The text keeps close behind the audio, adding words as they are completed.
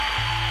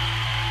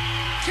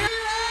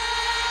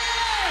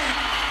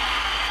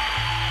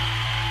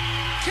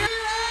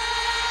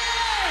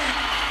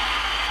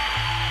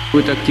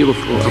активов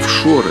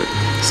офшоры,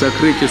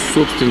 сокрытие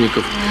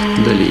собственников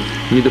долей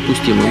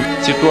недопустимо.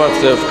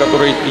 Ситуация, в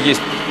которой есть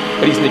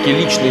признаки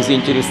личной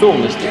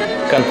заинтересованности,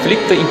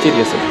 конфликта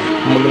интересов,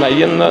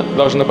 мгновенно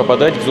должна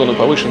попадать в зону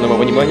повышенного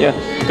внимания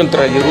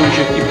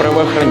контролирующих и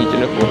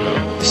правоохранительных органов.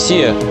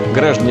 Все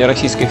граждане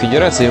Российской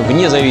Федерации,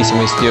 вне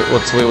зависимости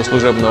от своего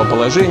служебного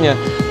положения,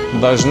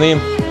 должны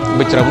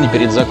быть равны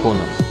перед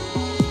законом.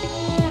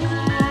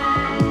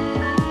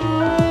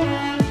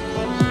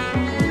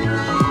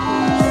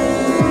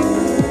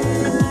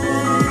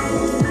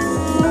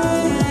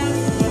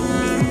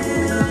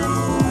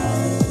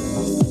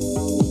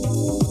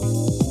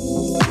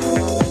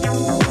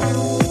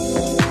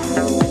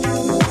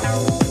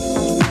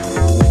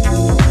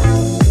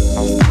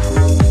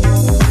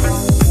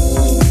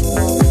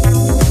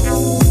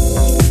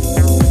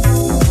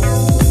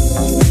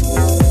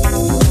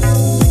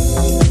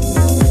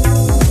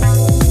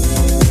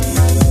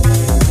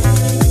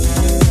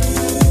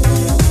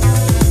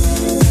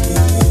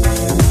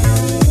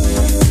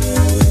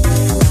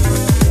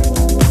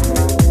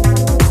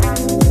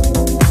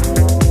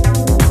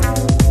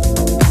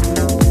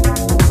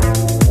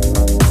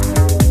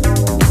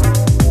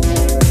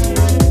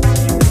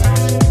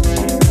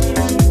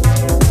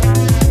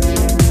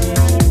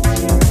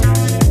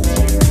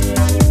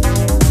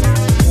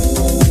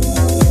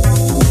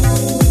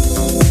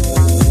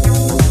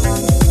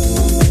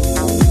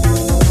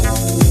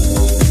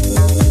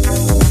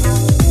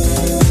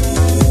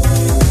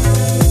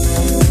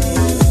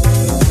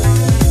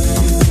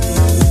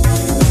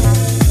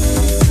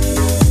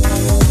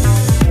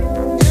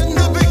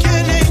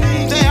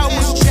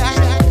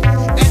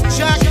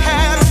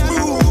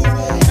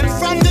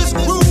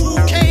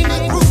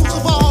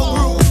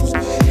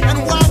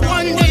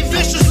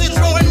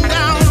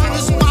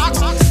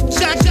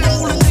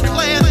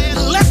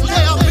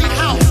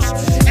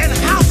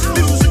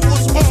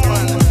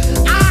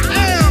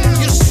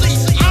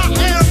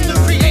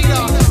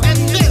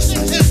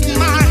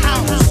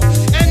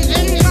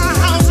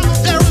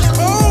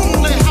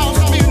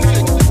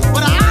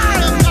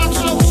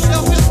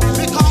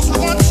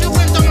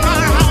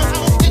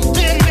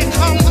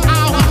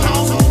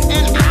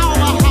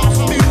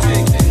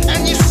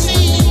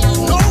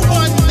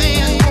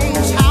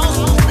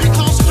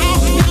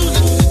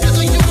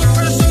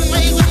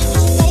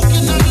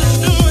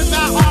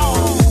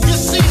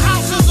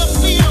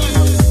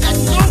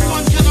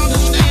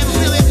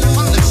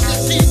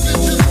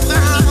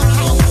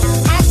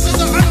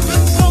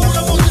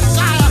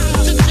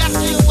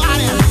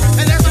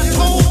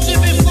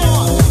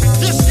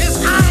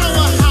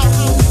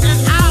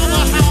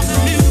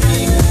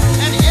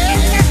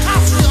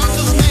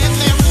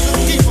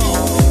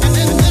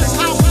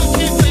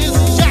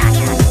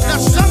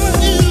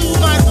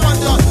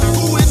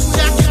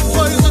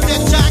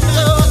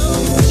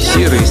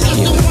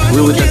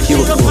 Вывод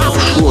активов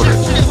офшоры,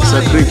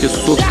 сокрытие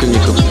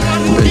собственников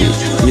долей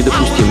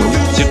недопустимо.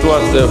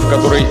 Ситуация, в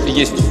которой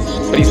есть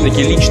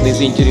признаки личной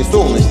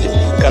заинтересованности,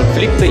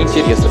 конфликта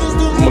интересов,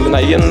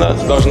 мгновенно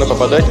должна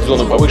попадать в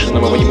зону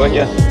повышенного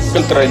внимания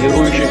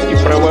контролирующих и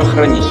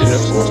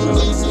правоохранительных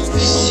органов.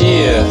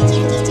 Все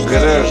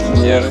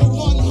граждане...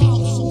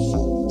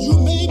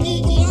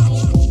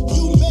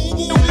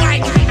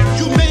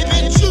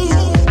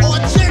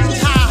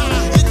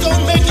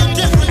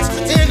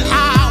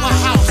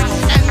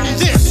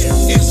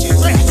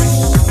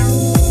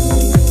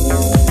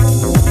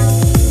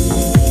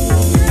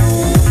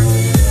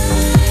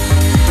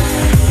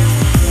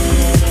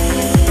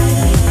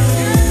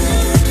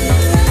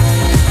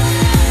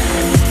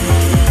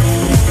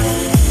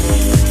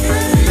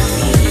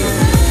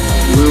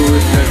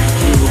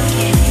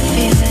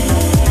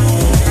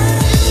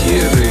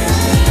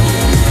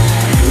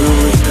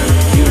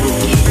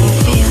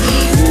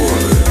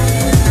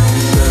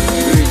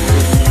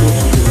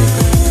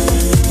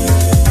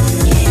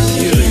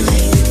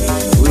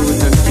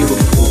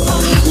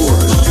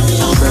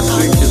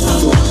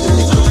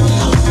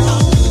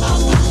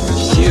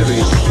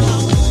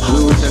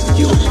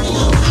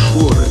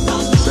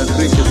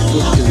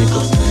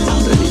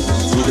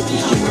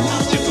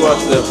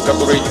 Ситуация, в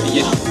которой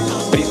есть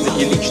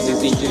признаки личной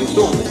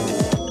заинтересованности.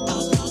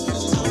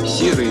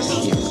 Серые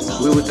схемы,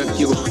 вывод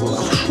активов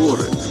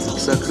офшоры,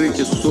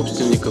 сокрытие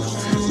собственников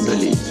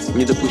долей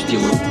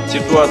недопустимо.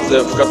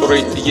 Ситуация, в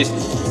которой есть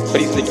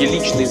признаки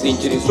личной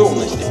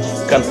заинтересованности,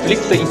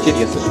 конфликта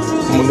интересов,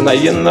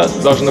 мгновенно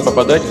должна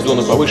попадать в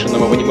зону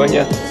повышенного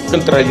внимания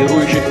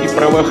контролирующих и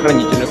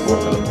правоохранительных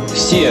органов.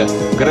 Все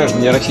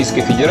граждане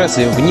Российской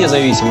Федерации, вне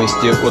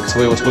зависимости от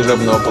своего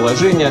служебного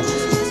положения,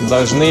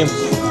 должны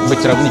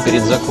быть равны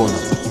перед законом.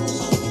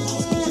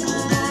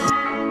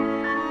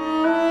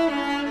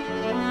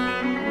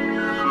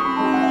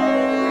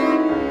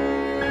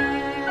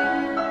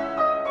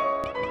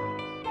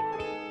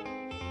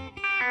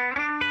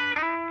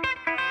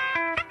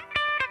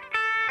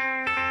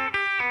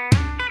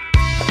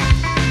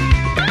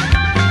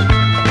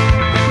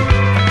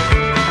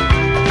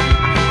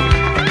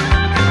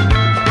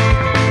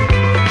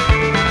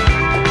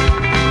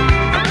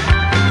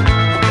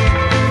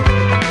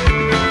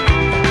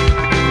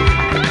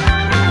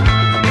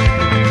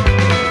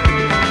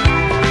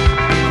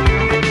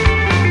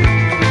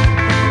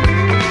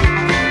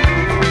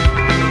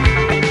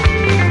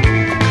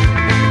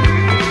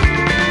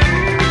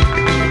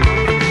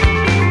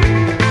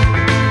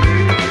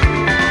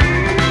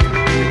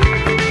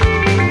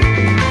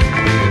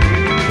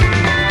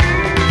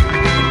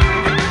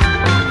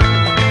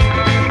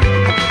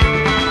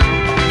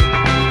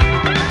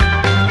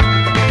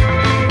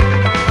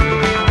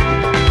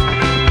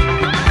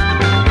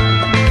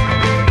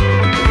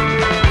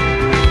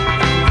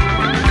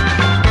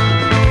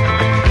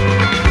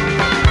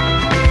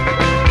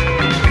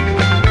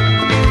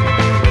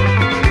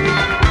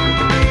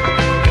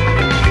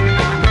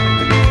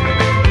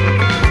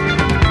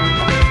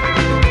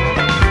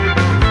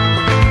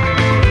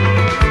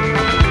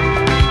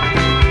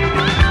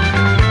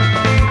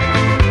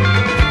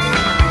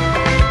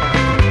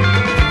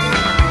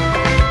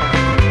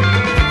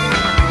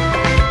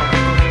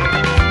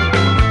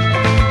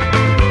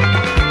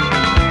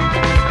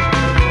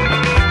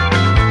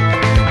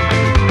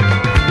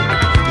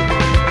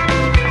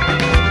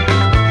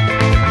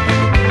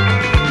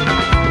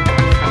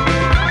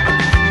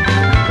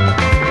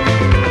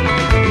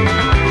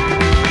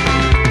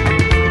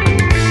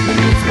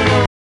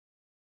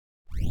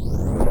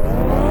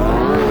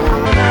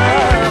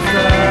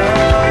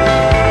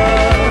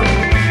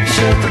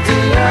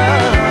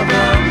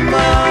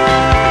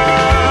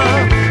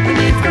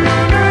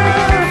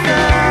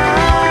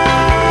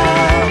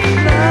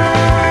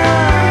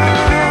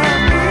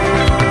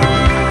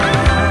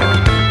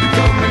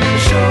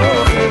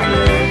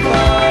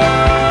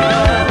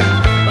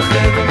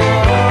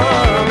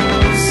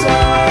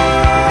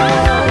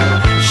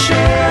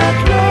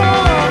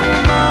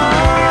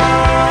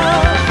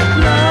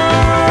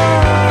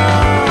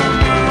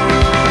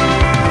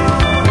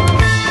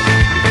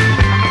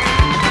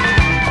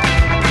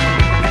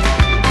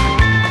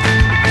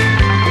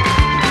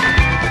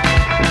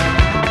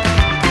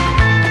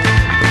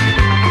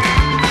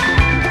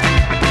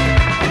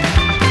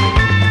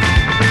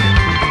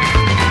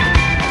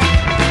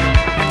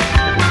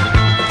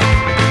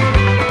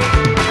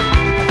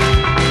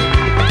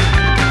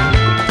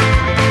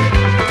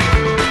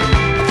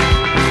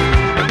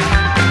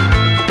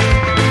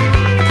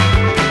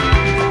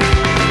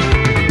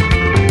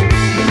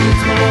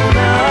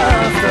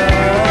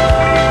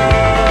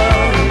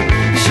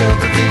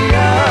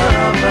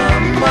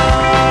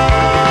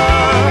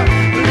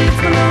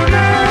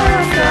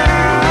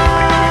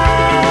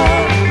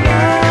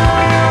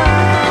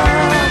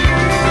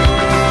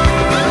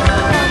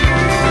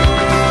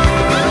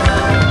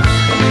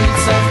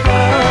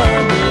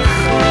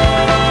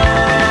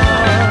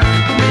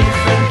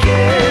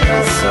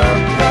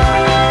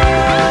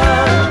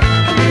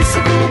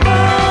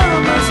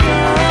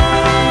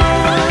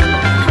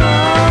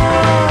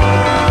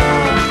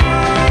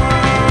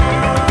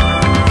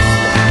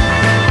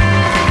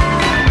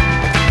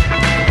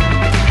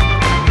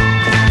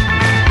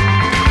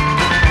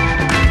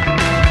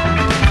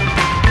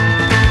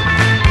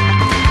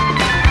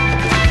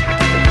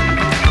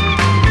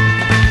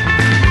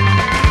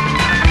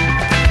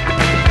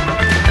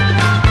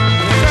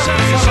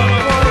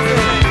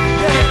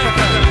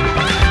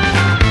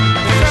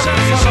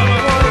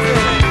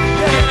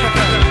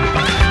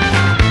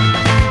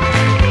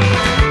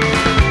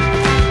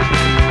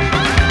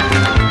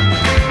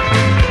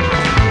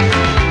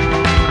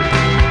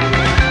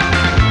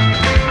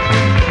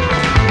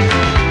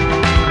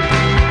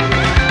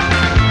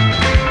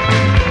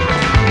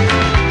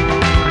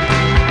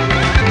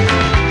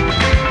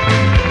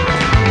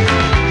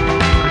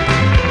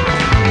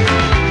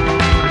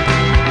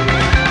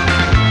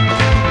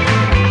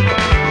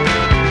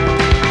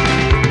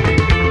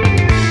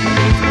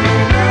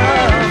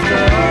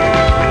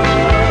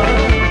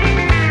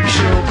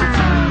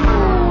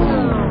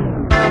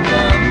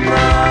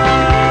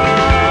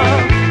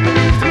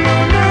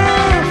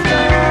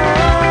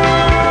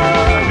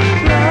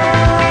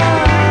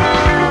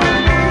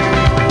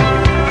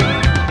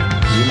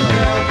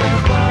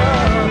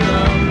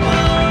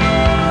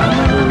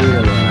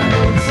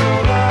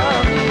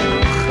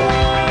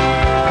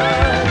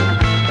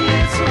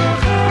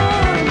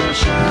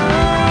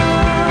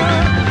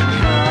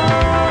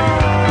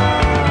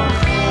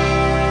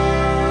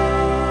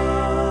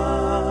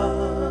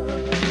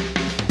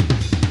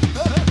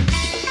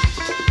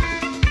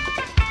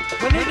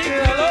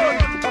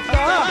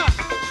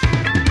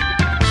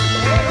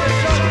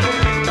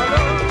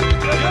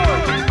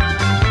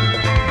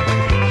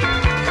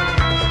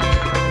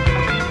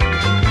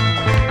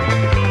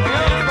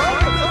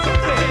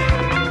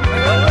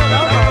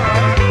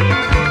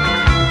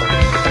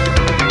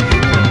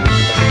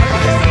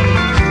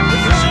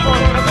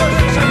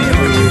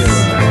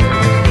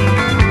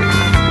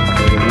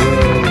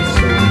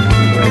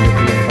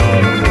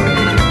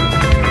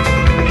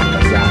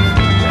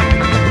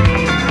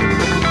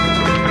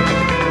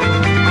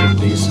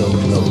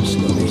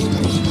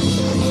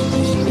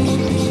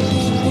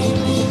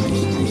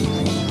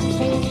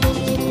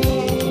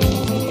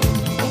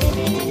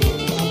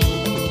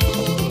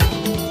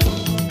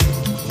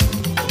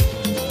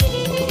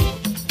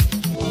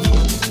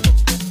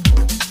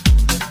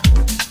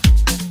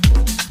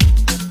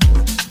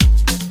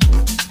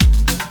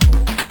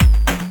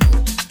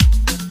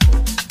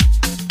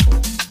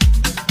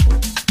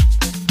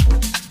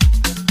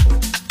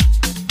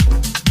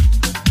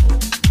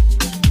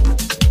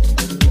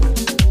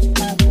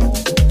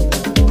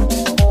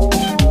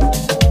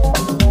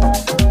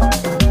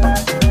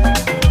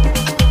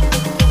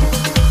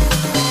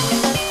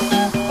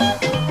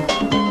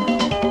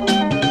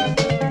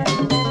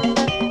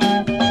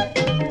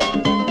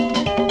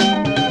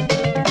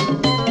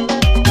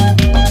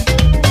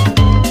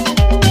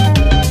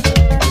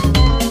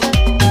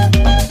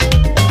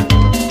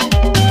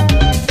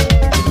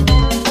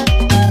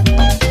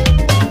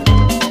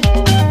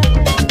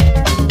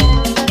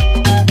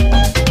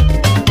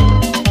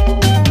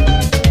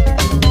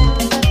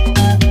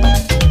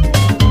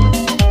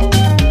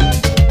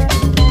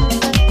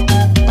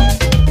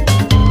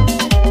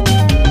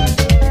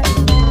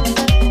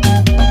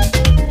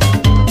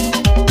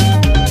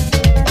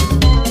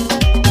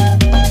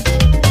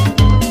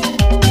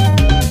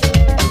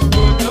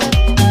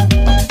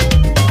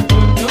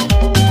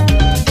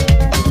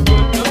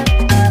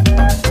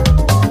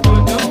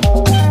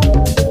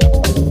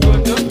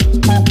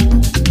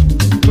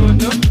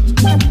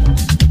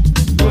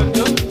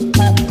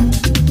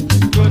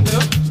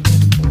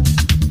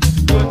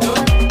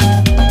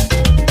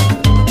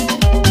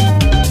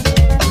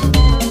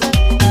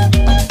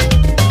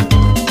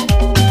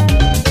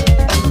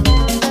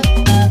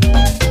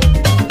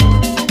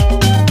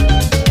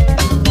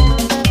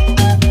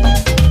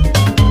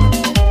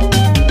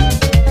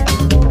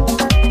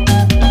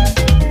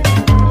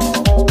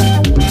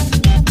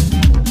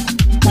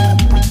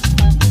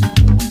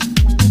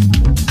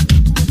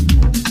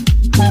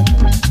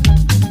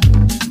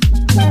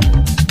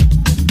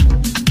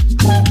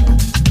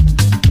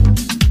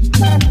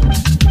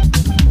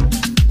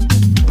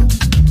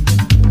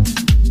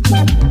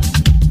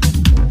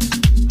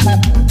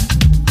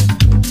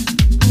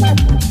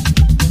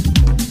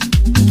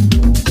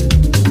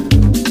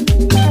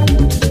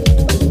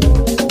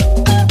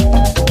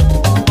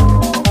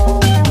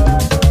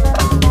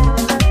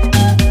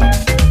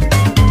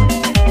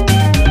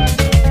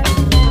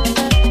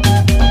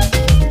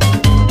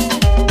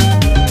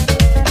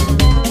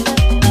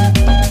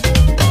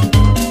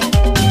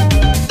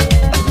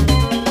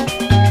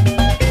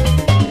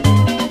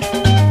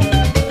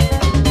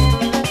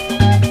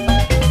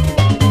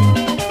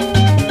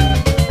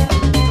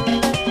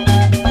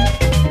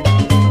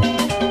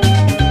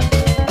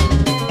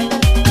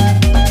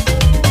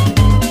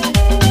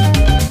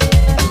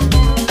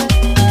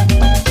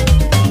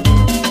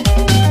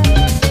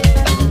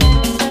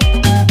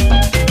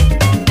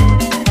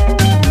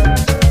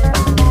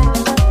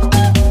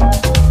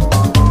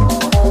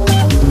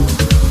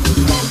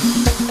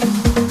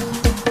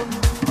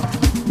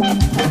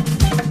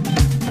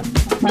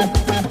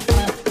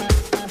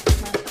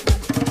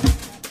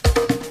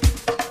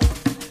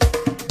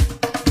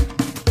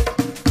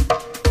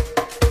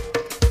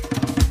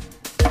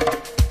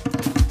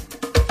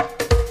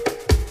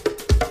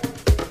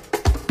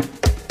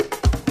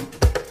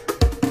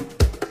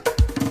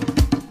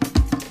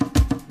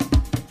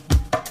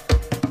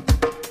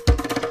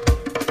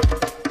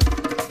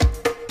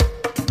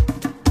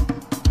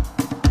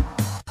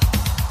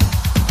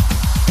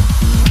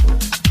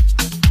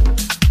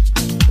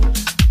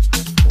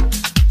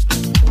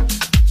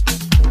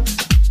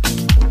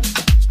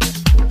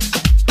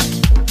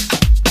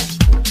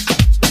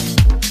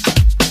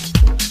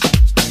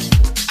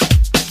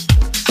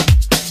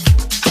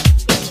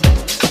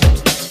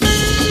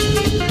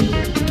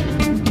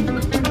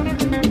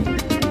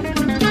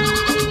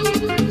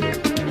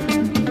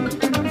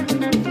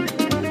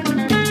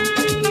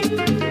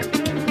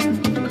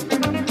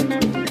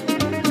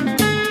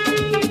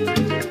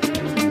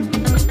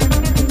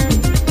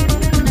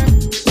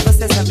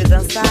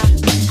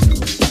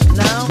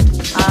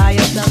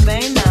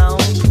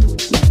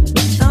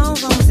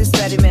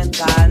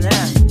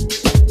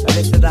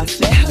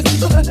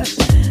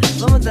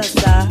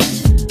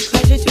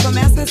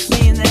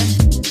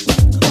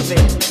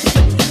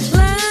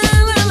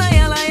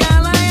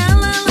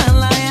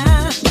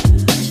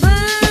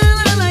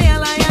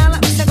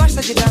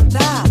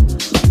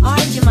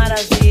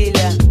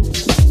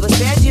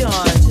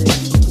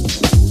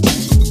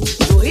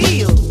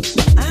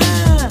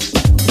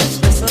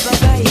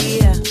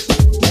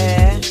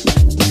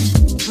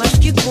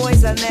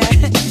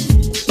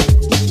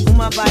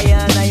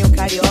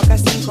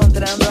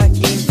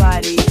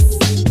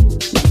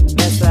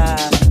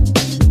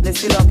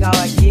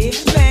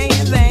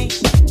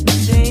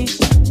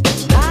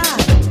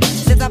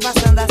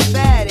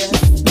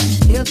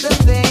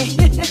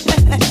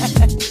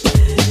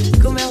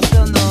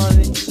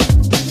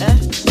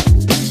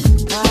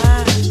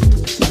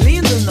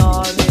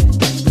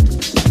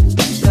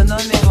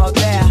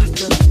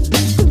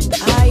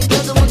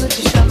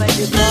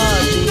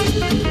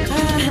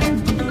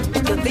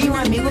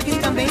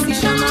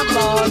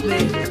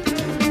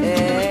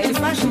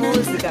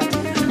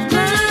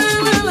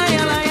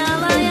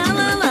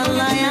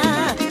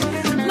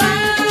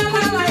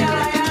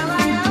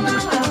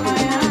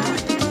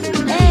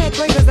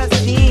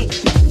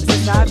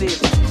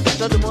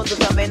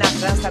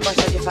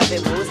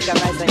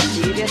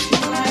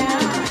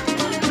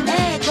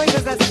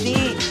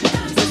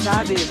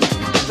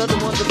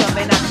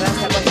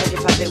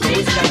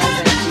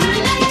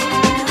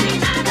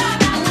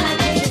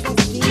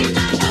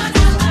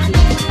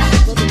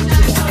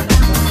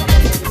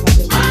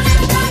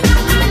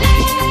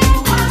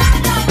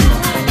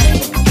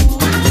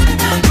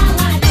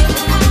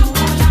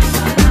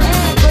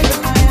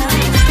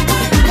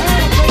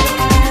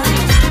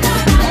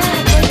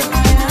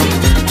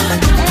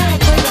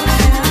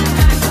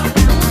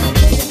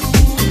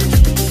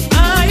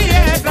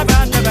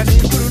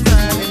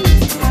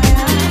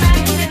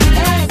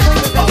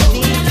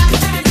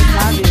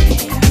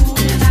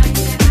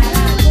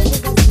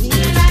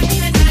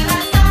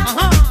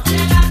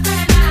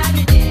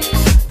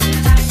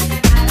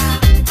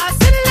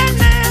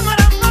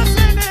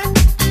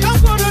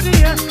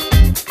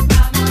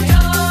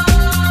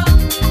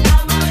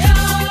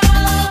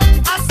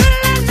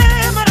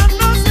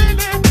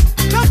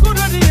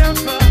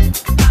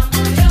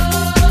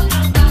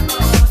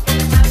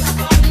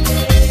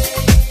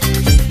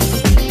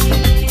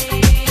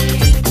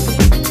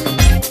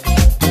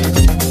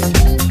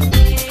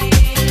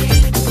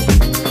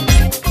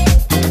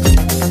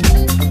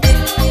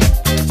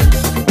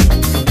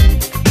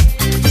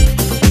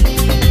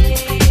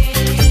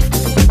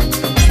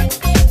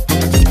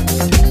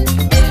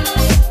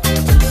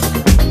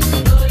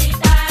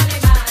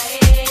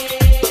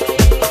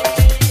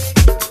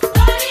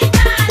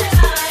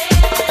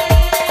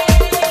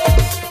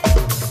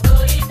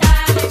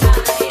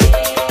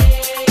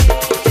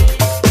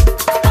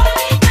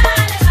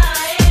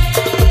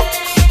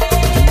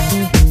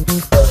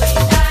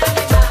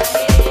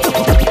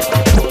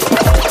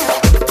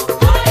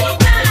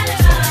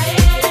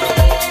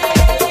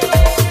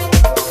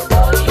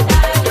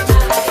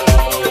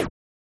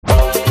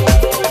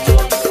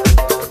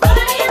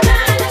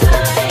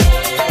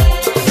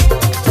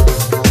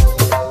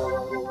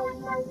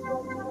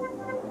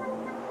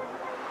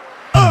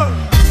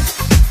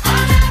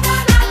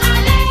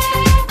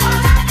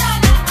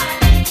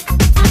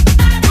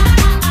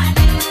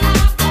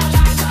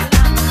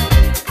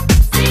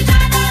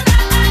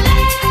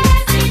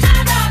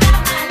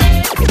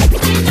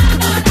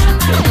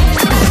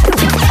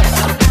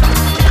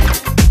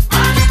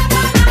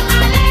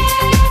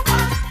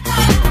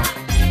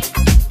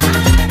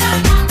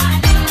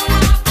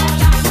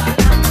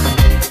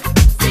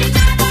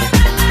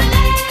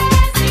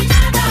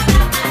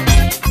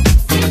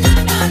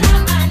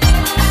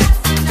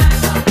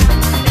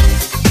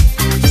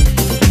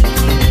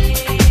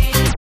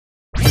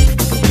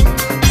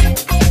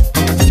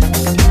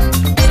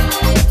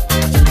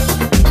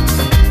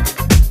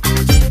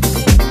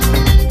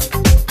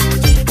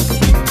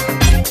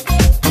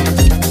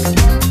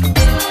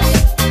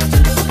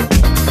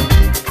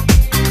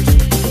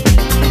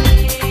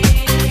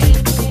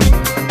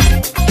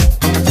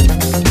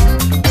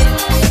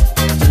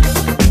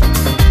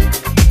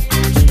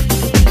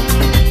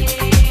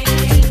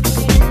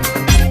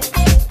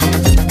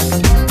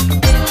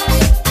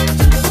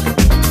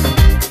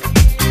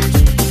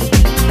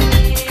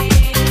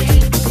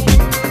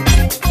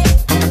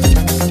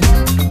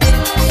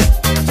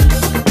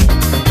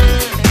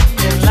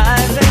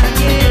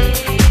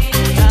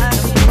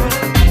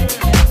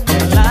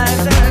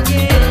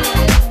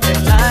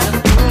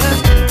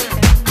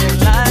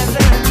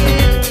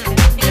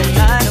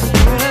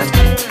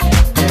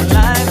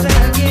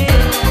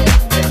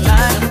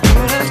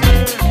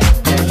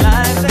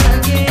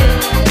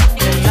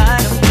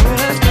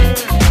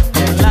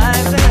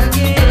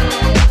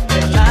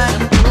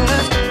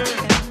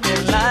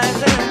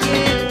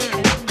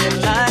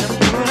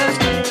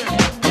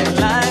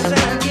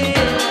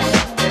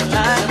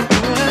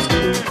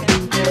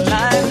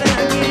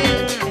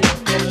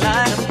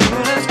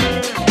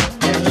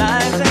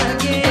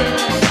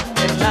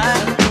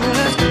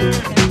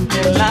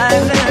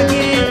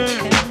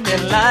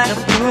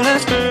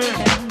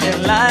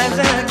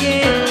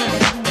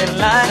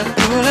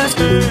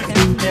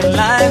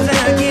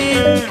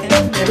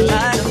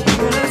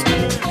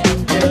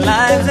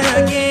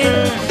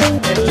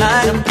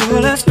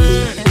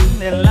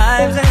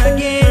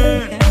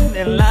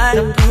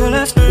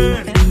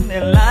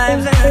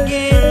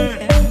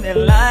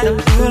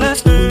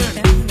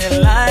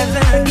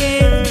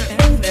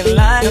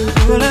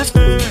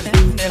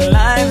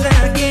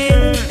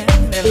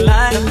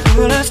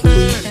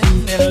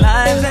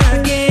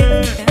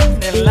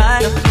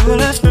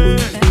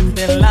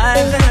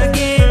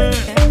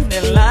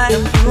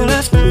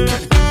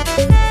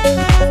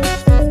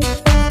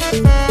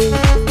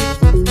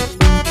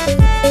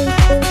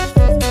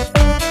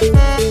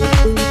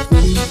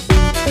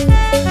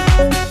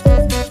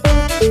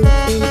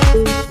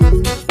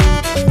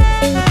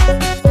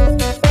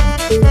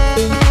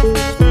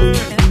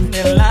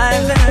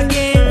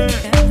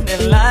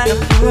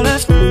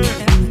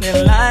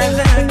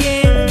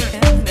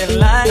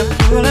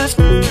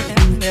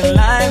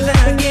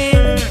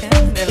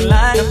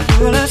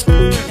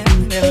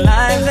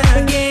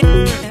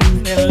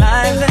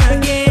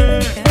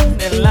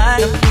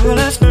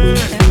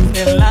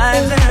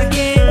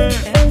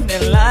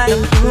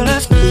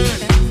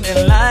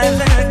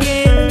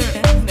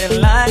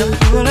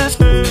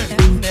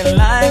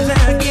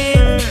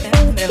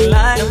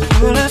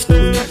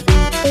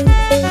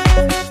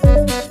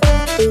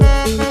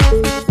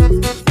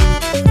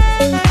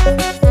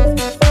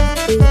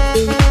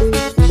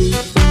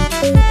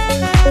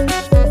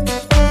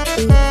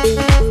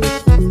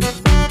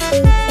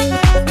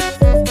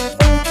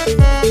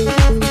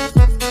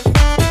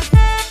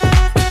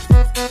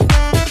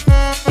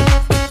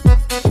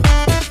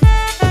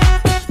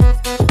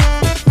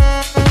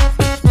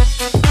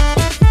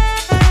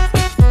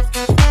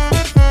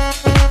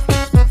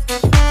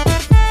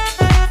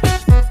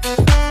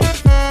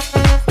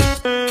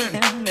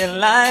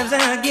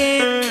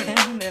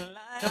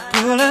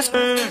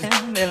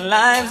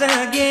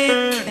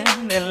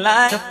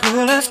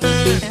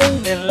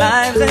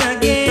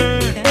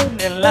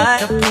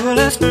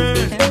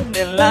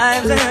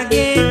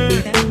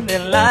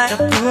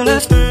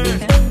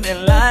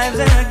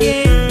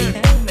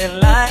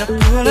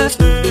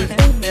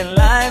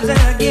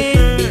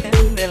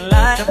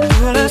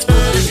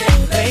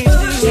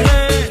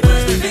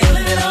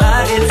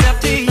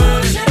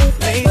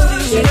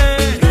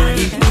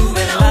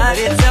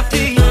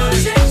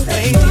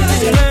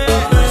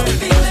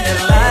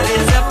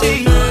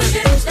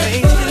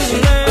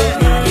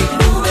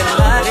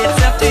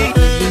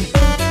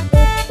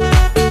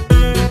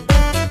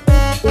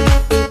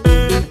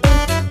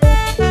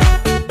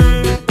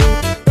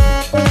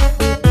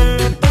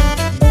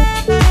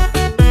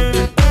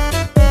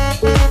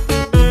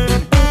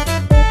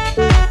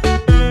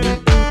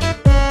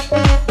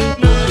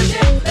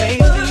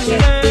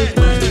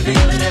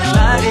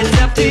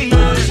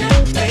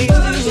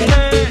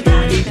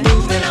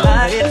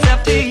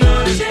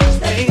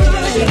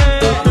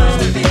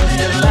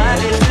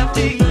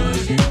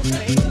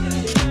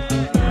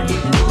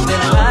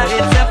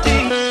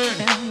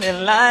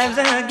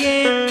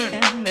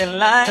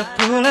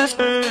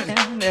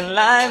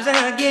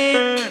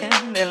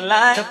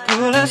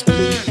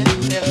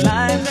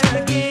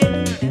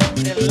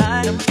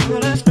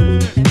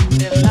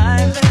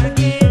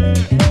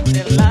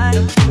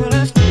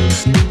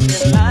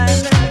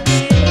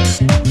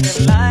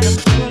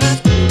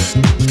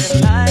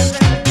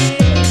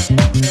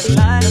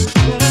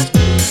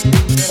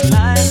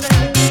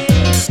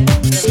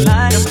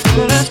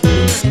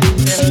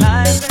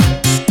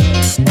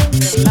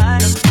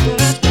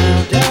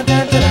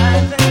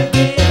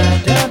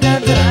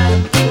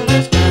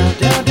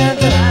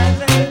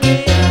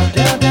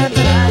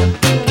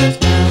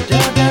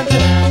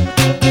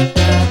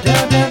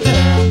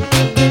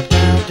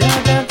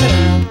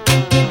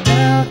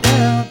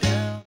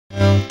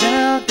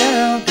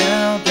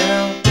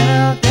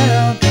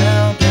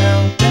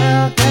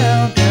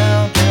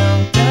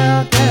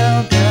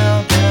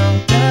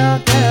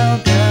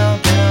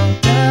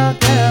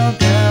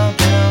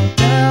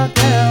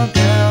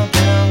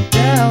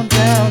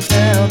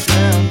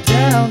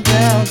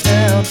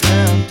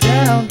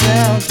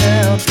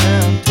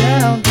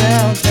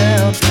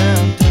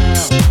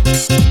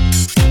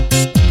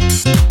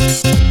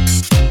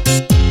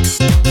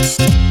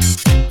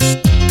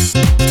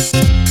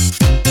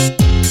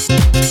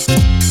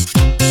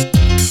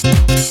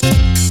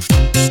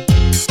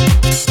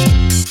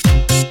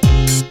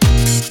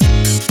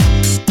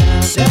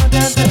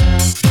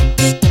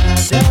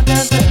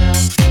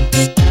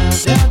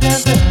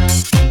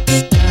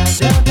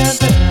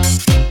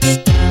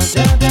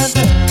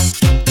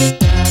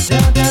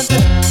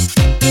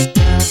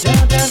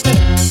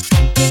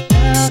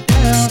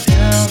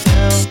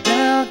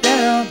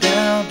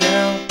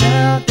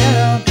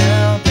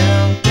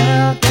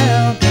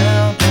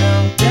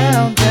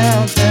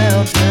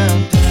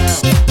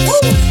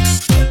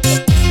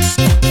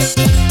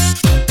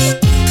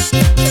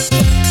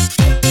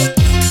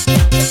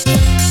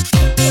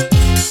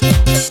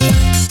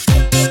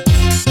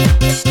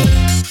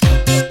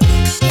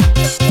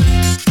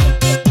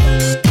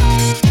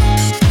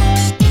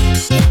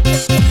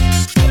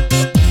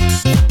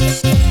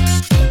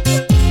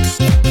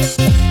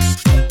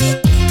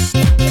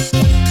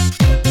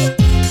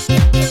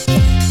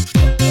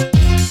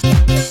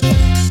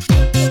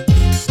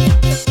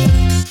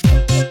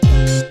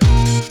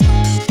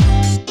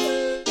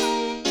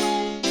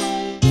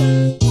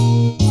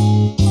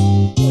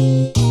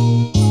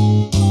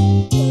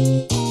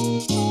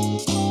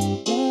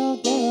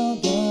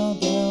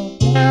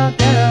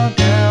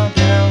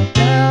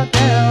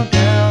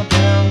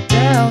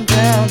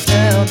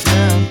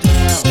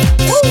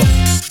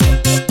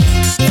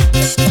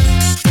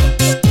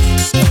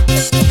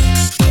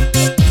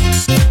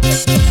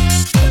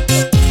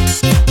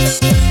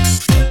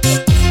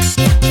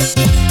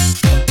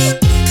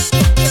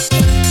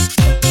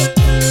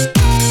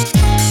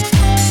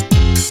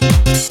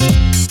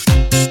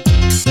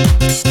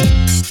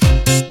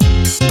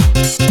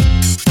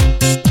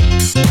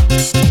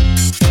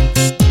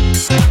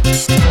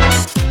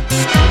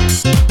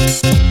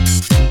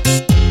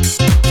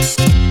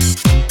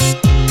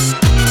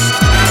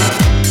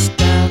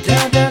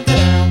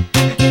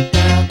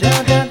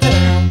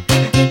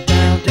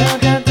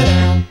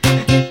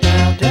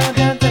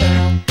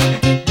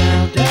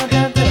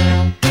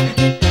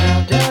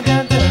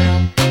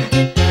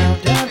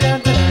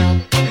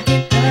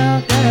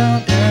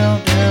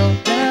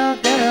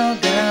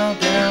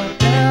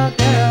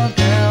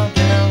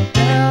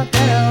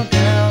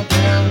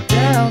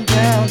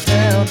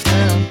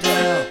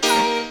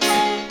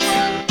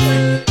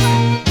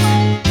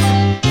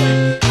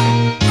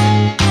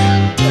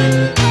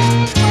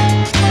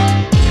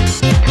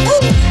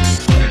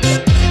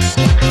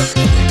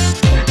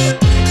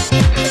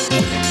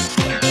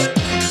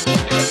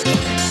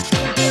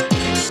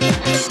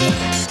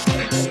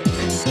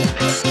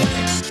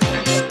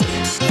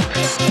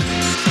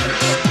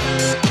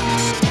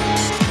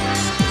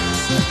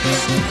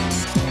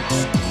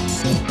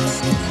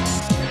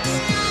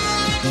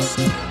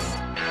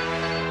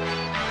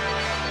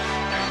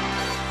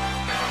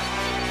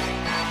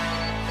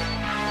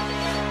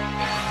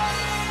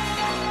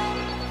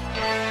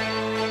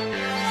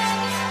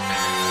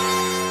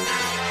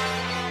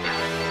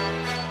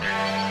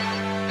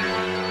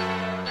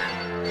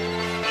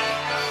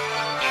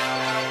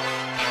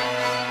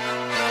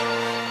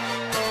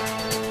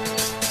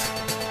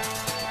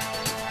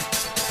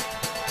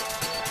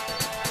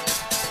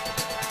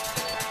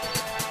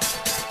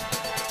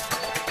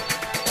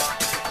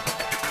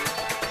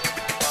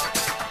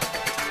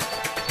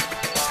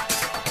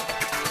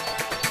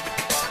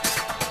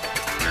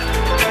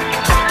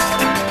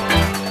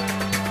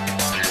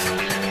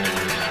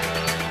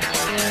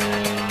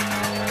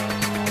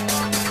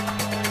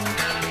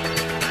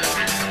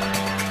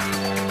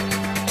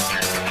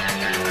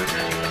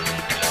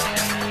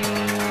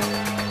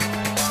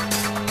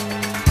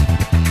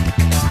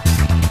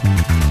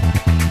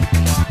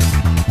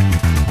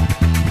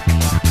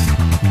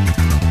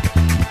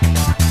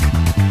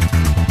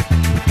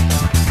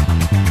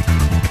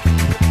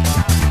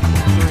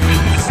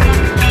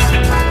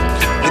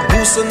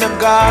 loosen the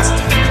gospel.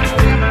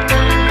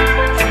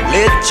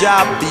 Let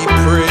Jah be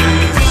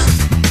praised.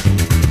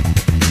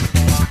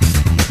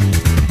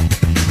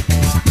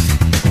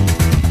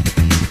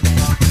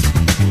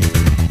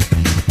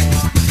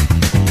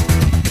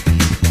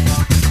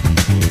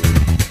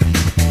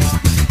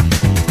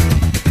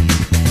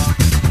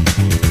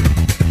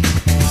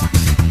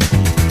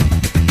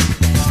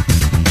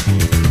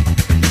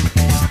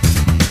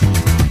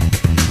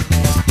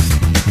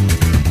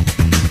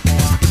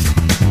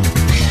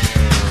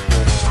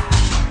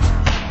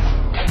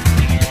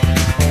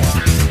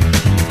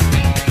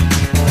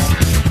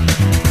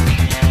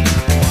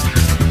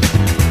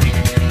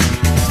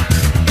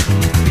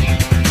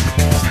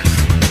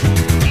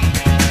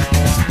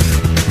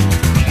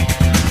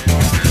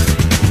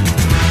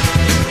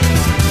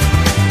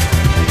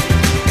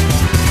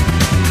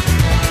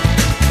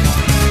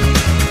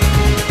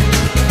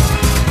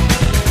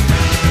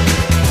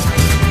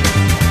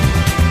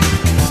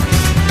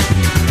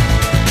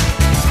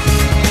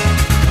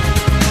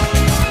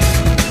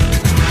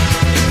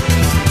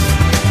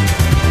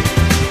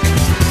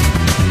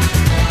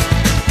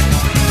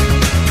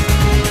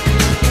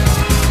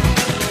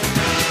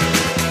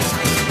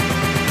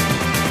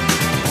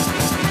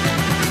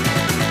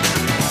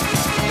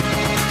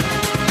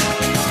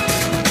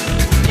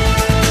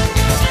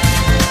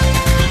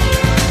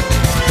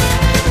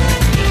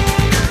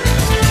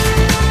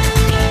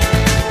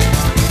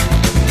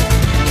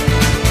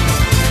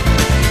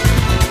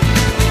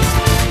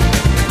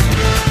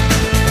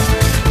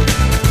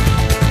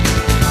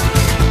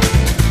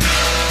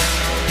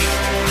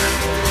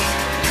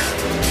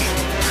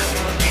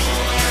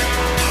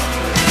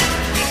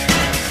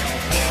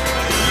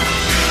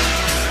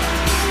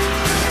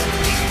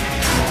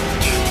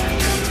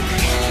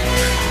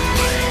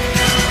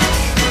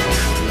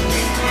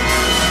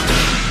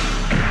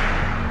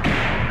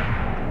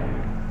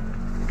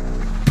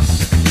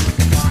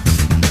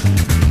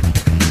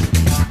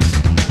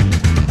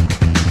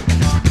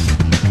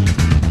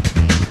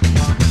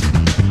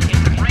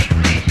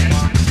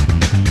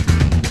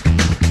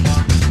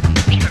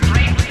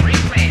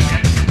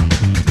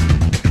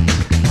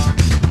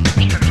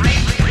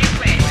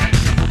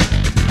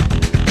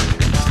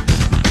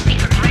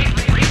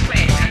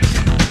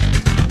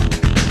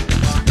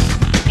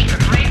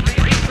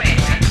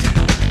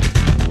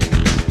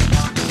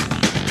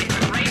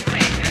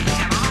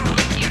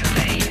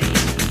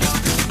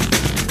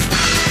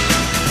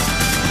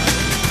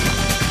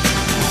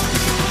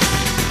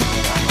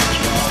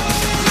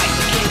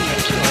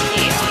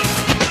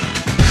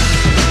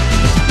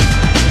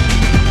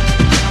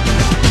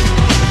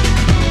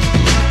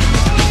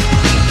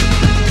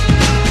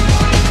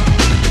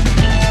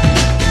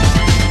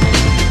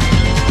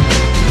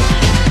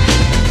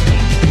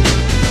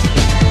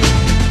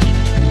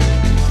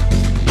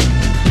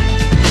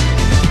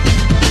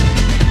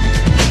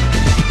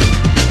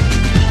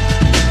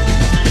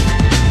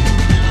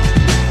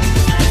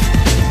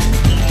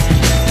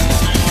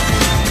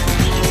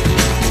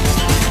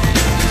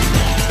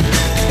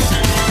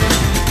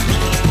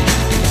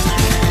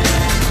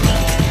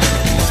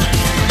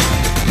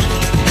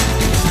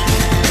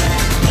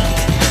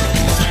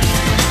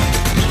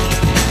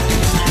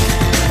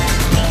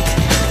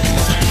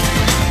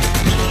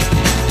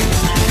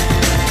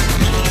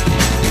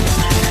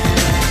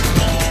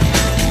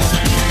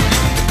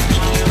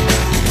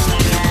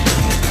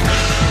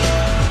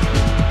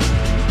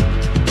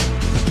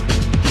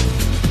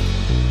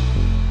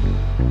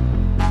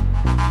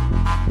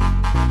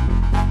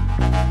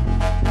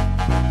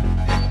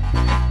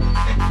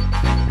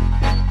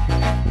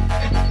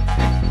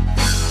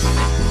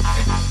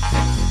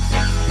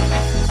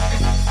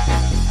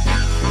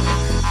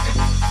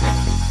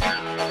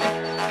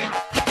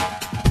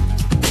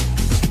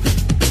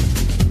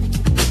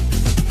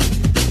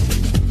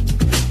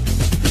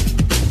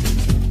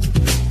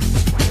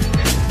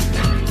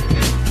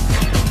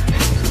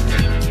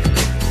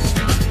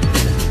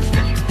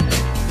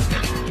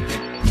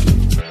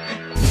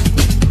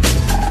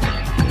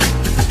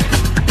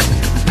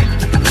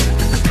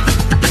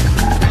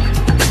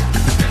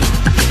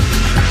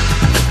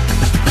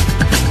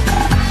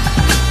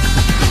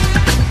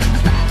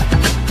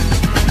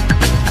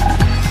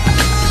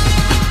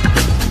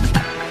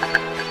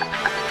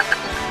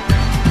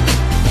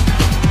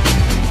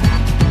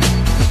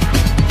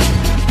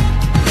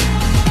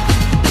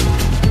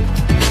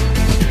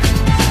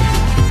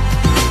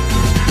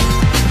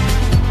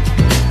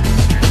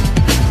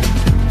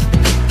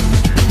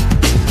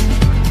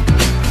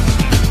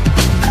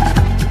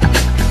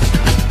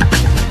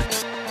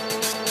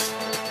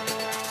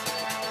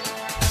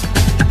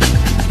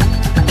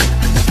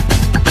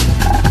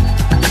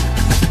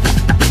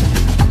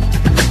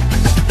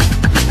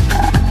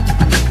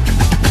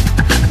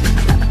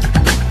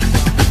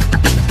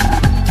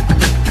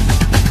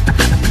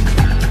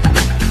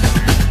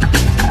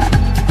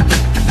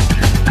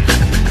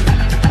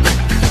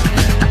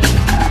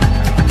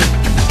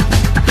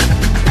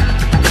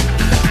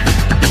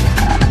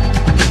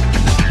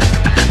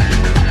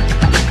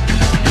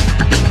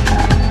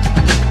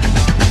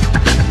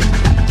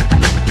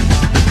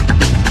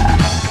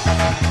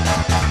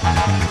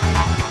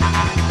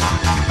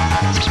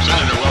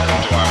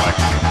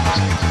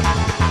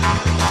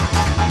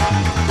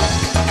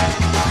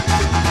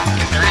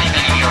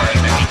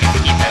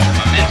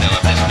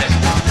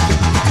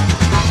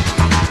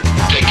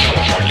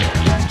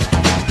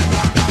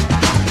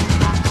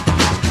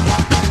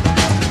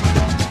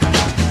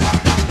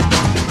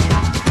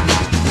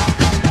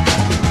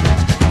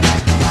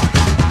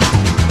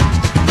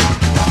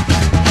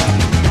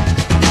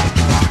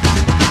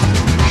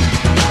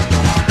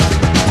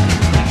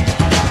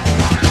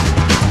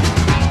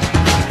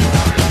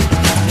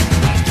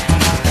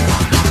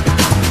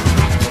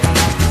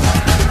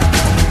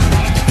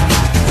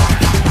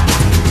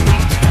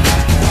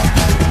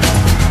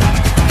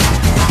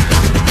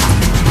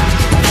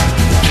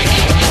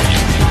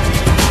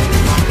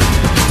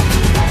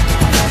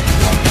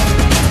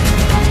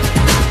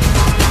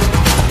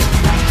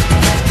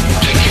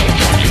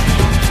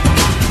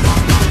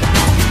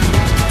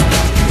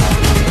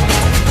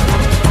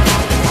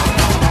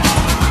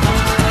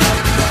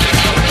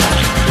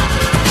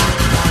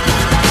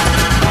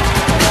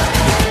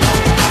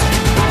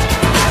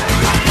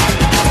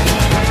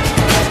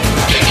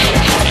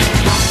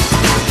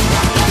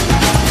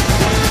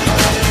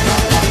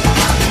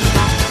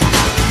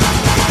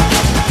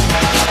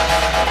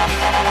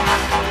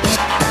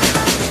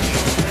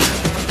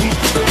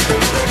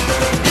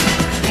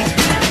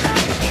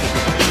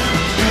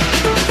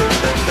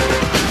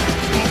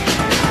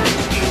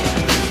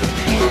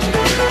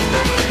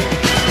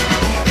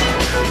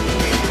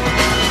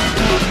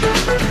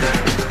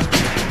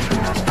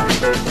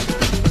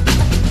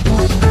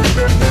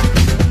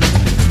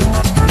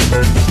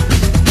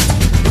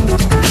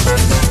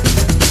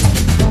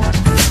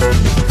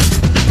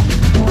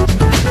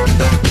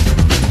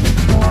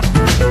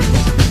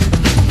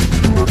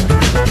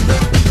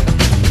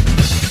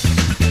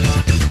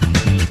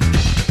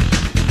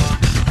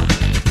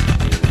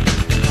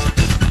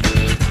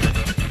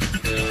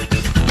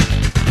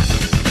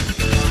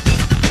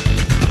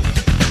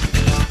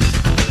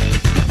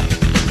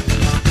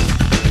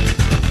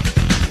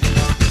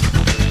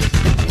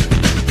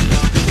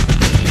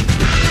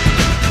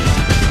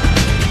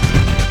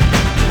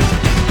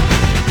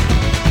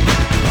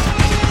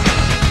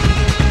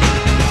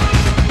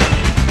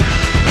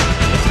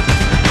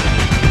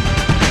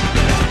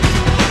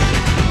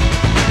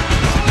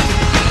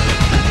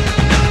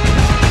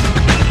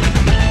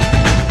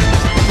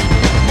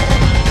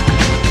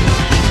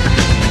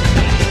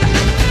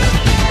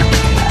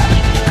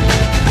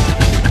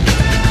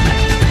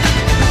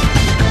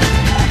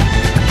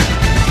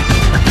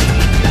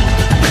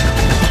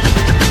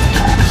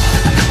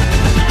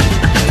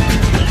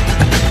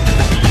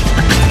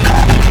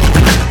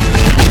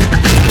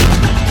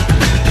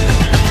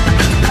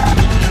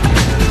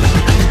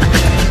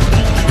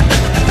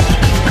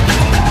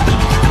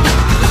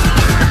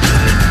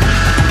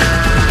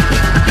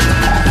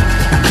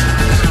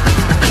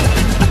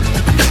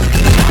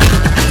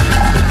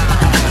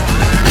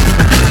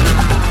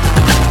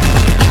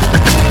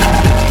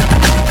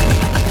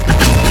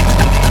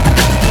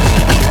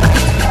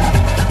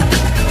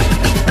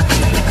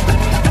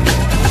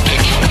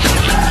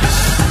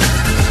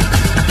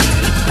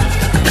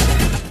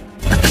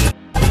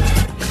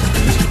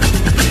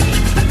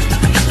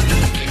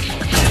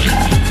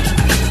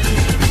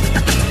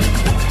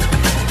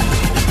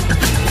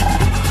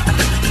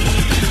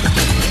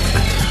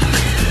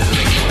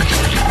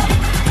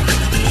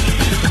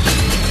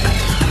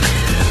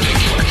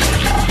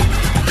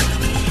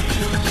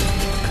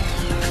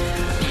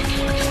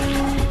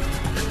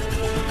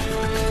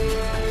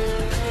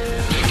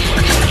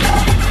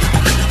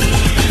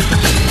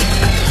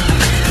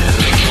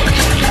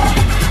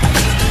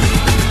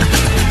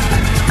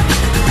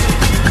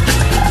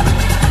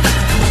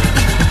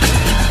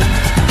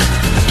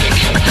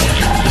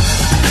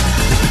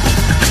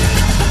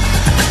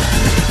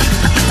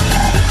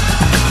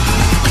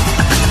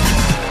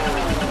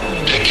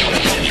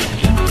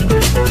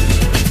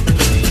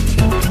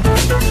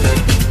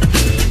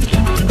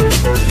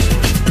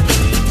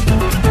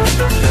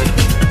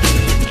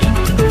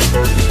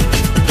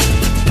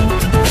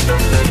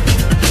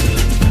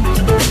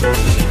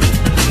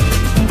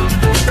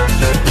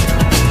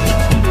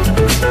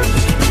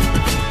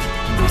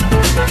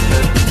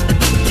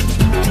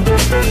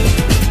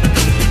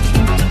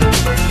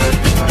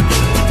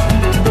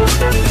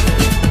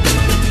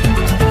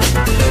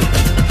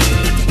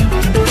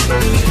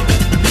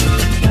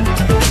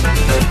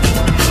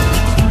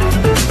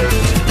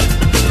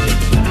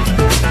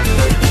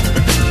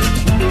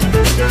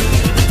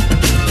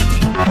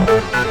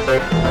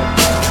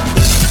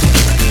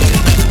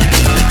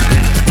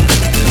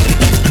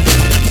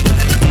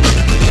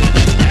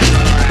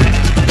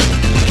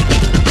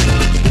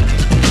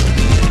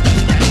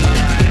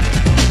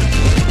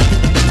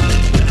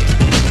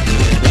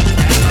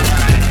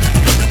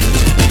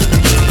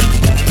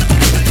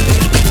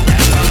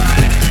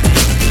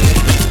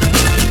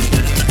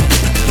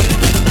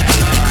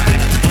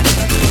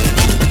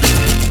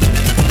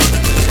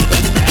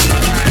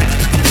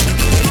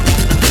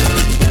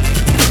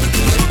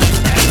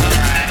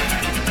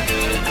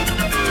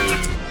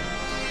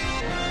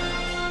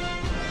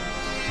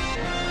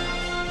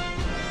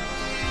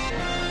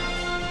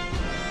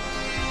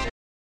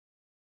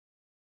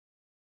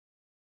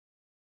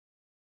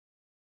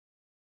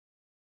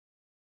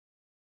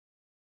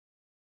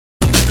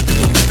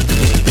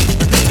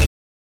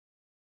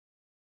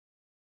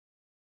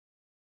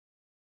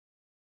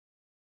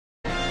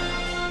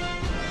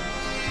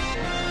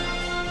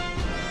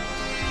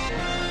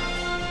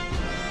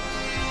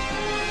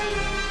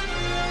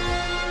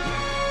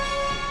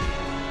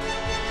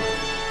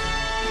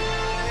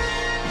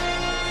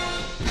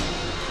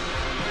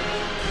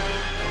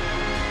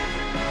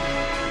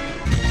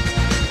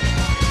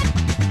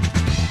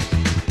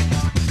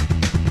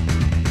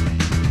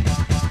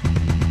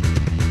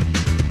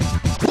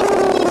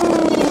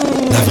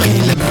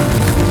 Avril,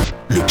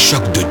 le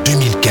choc de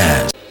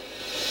 2015.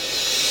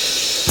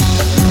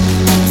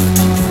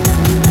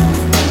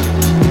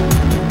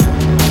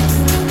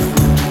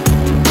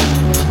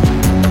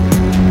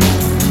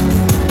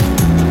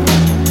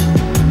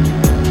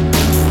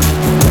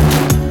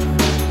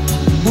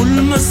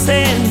 Bul ma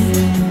seen,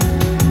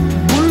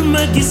 bul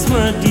ma gis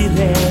ma di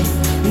reer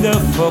nga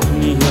foog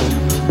ni yow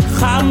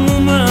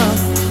xamuma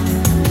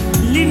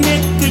li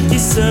nekk ci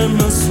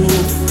sama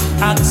suuf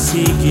ak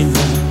sigi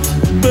la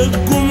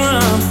bëgguma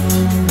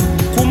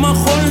ku ma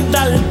xool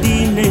dal di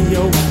ne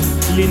yow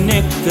li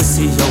nekk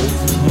si yow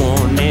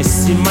moo ne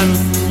si man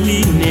li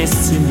ne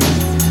si man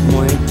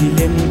mooy di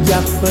leen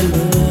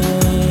jàppale.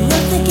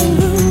 We're thinking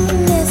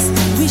ruthless,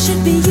 we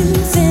should be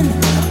using.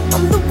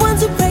 I'm the ones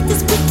who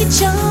practice wicked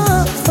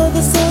charm for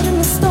the sword and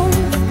the stone.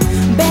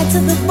 Bad to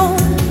the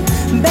bone,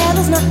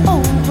 battle's not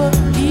over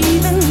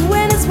even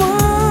when it's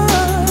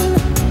won.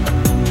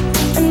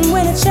 And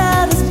when a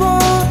child is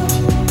born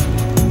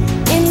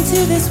into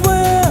this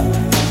world,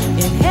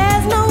 it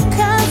has no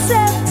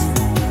concept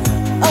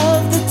of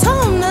the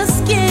tone the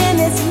skin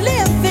is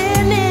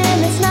living in.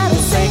 It's not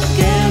a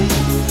second,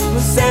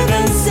 we're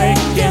 7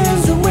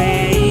 seconds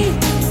away.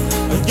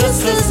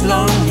 Just as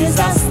long as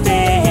I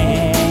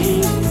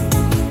stay,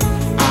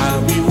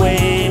 I'll be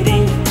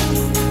waiting.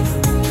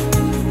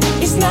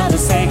 It's not a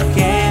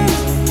second,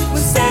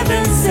 we're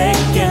 7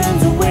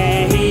 seconds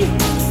away.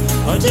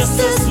 Just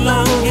as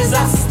long as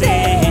I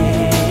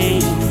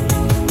stay,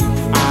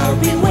 I'll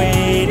be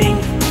waiting.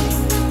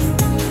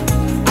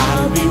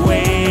 I'll be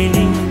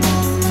waiting.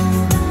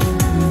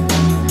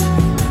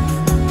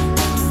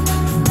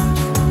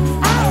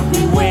 I'll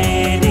be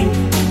waiting.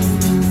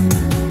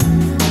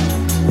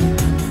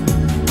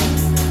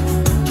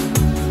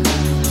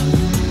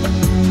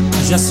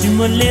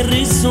 J'assume les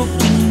raisons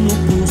qui nous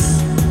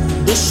poussent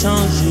de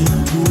changer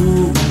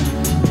tout.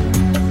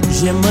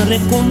 J'aimerais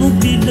qu'on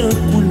oublie le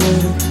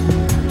couleur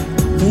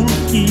pour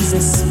qu'ils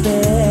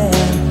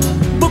espèrent.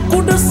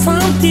 Beaucoup de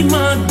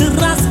sentiments, de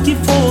race qu'il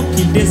faut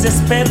qu'ils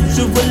désespèrent.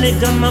 Je veux les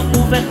gamins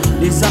ouverts,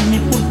 des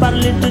amis pour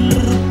parler de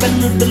leur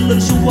peine, de leur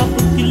joie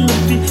pour qu'ils le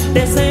vivent.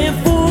 Des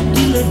infos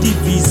qui ne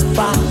divisent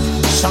pas.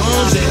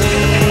 Changer.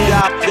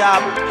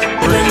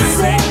 20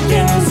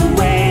 seconds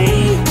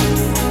away,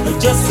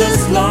 just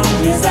as long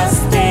as I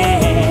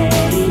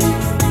stay,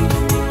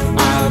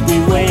 I'll be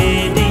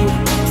waiting.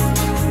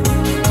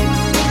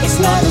 It's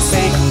not a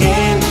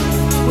second,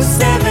 we're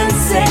 7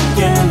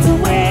 seconds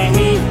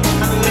away.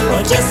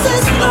 Just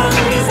as long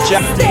as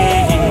I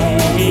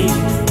stay,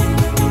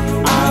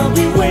 I'll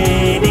be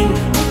waiting.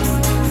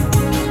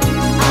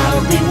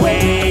 I'll be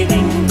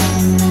waiting.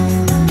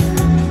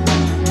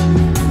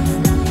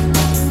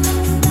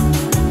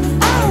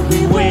 I'll be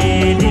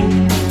waiting.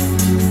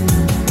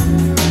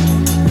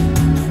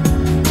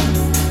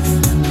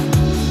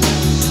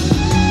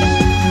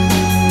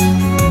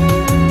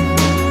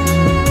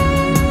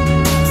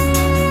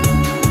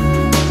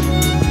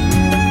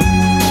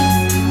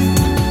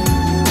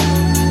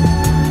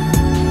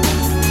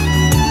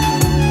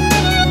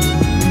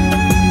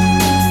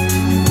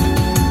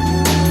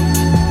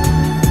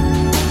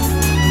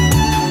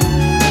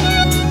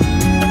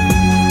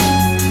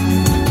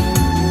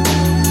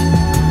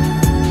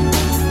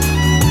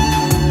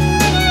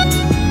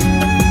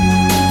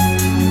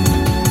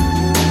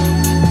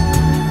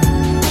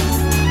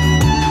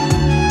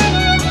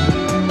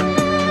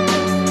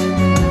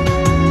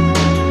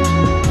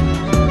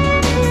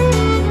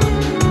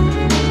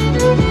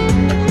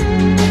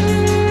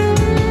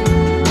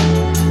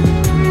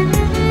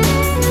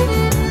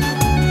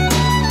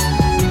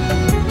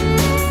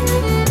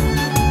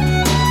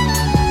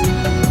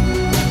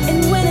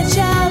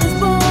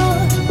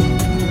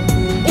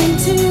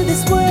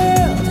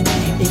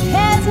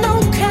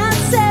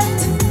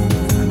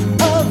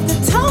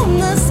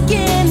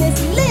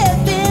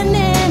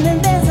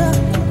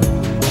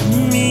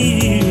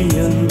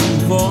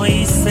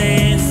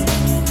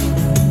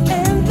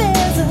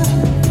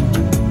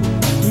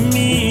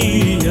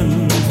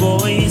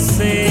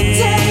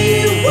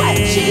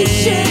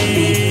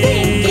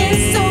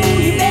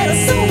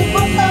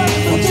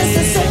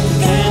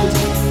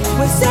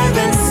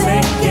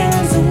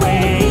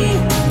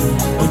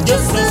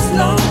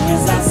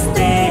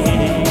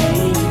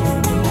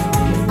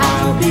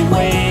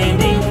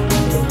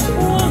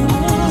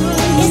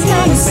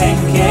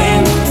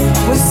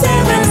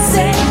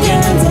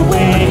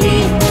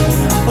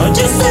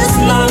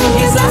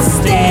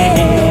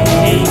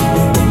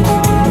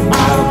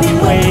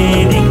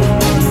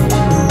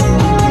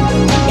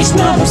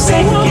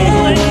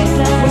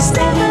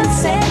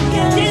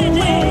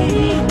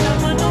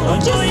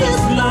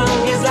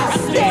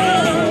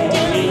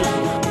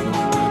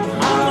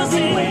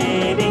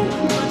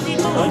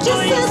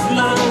 boy as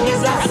long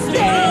as I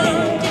stay.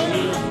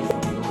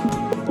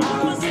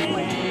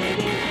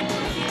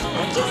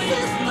 Just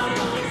as long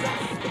as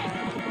I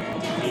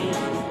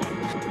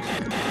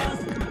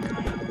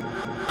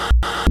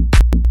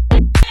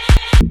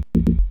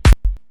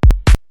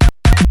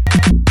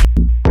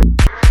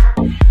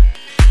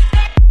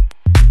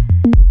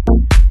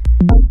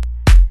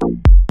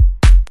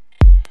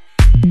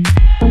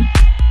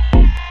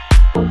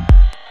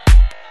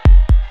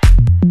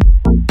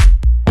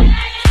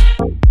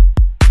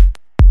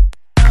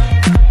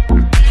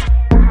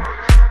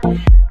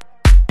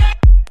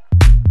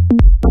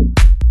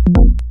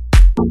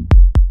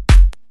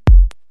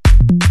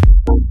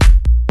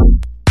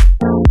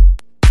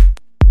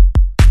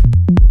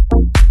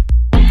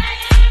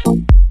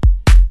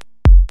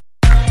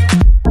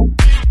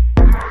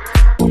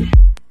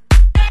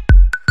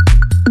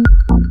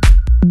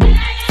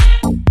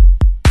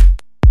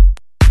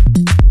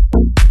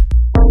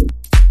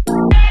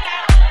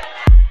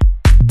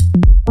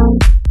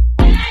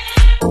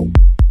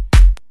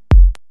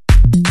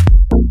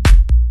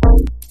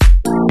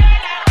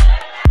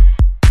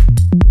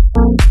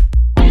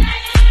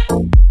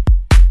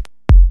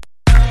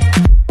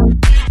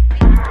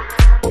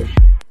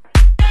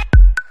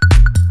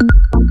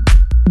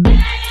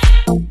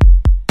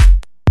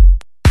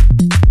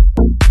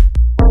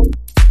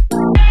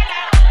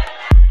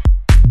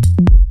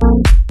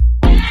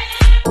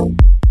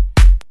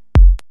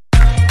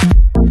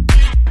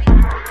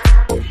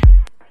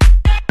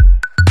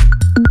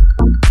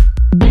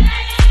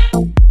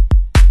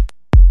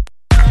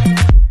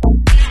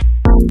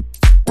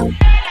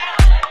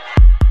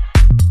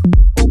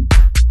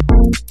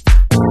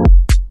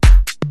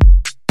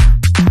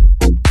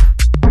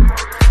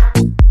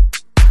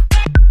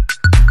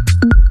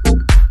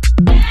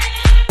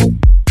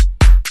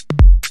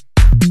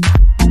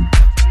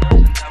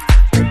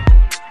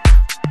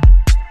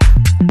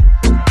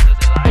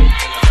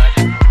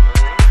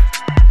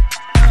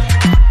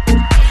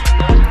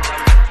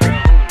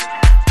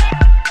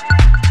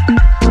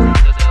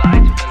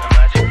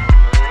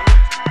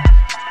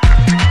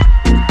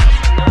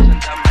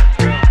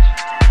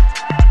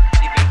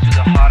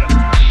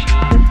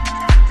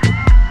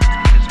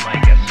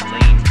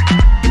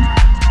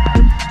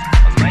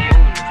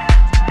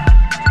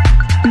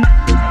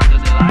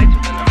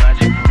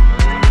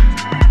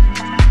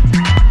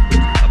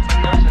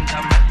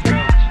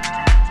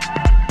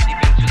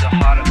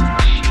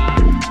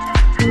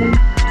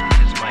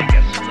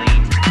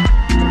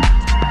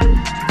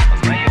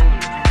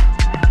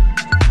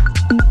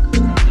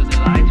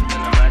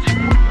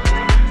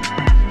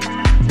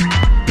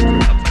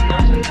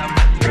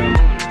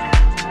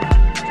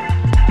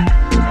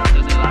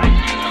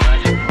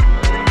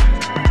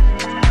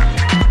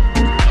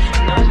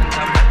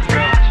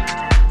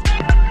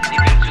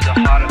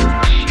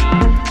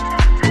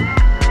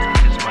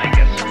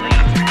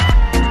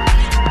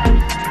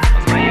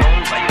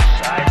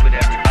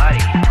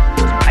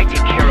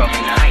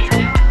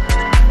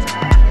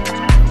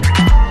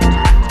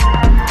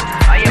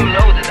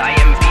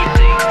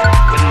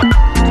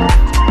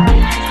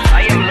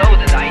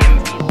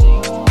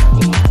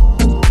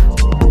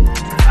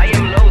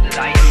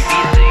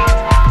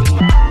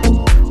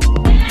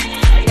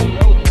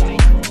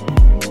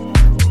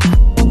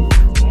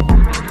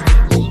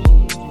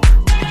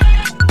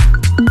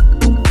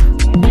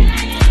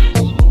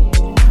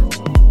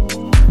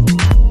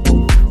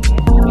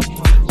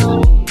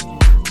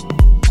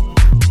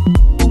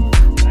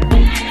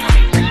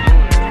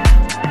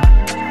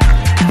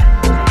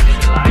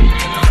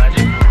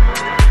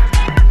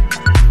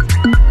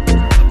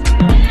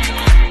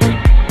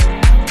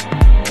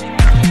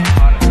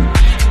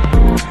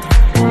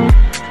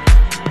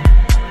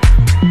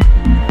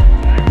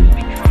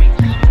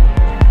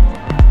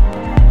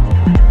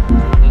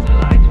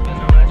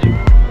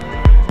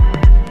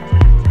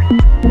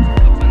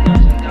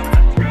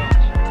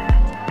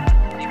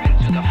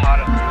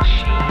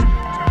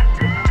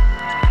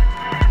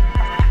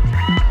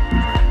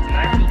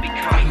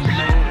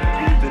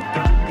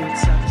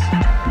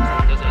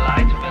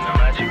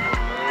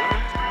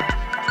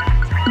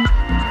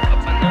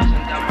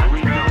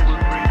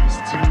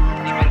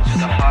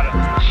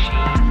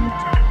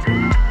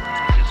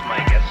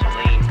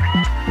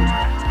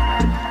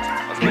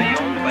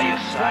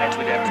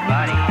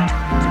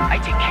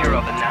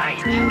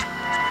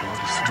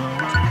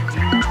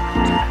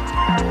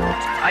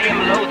I am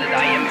loaded,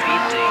 I am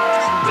busy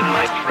with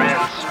my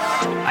friends.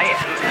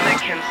 I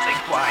can't stay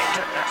quiet.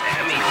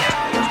 I mean,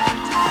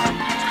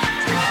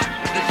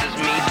 this is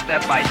me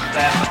step by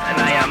step, and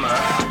I am a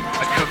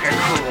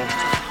cool.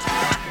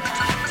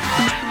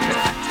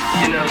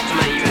 You know, so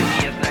many you and me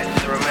as nice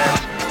as a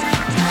romance.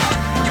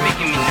 You're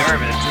making me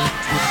nervous.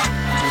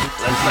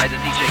 Last night the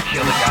DJ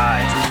killed a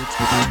guy.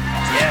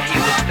 Yeah,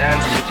 he was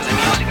dancing to the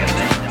music and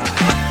then he died.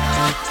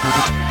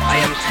 I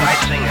am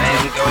sightseeing, I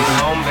am going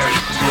home very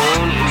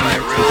soon in my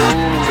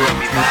room. We'll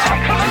be back.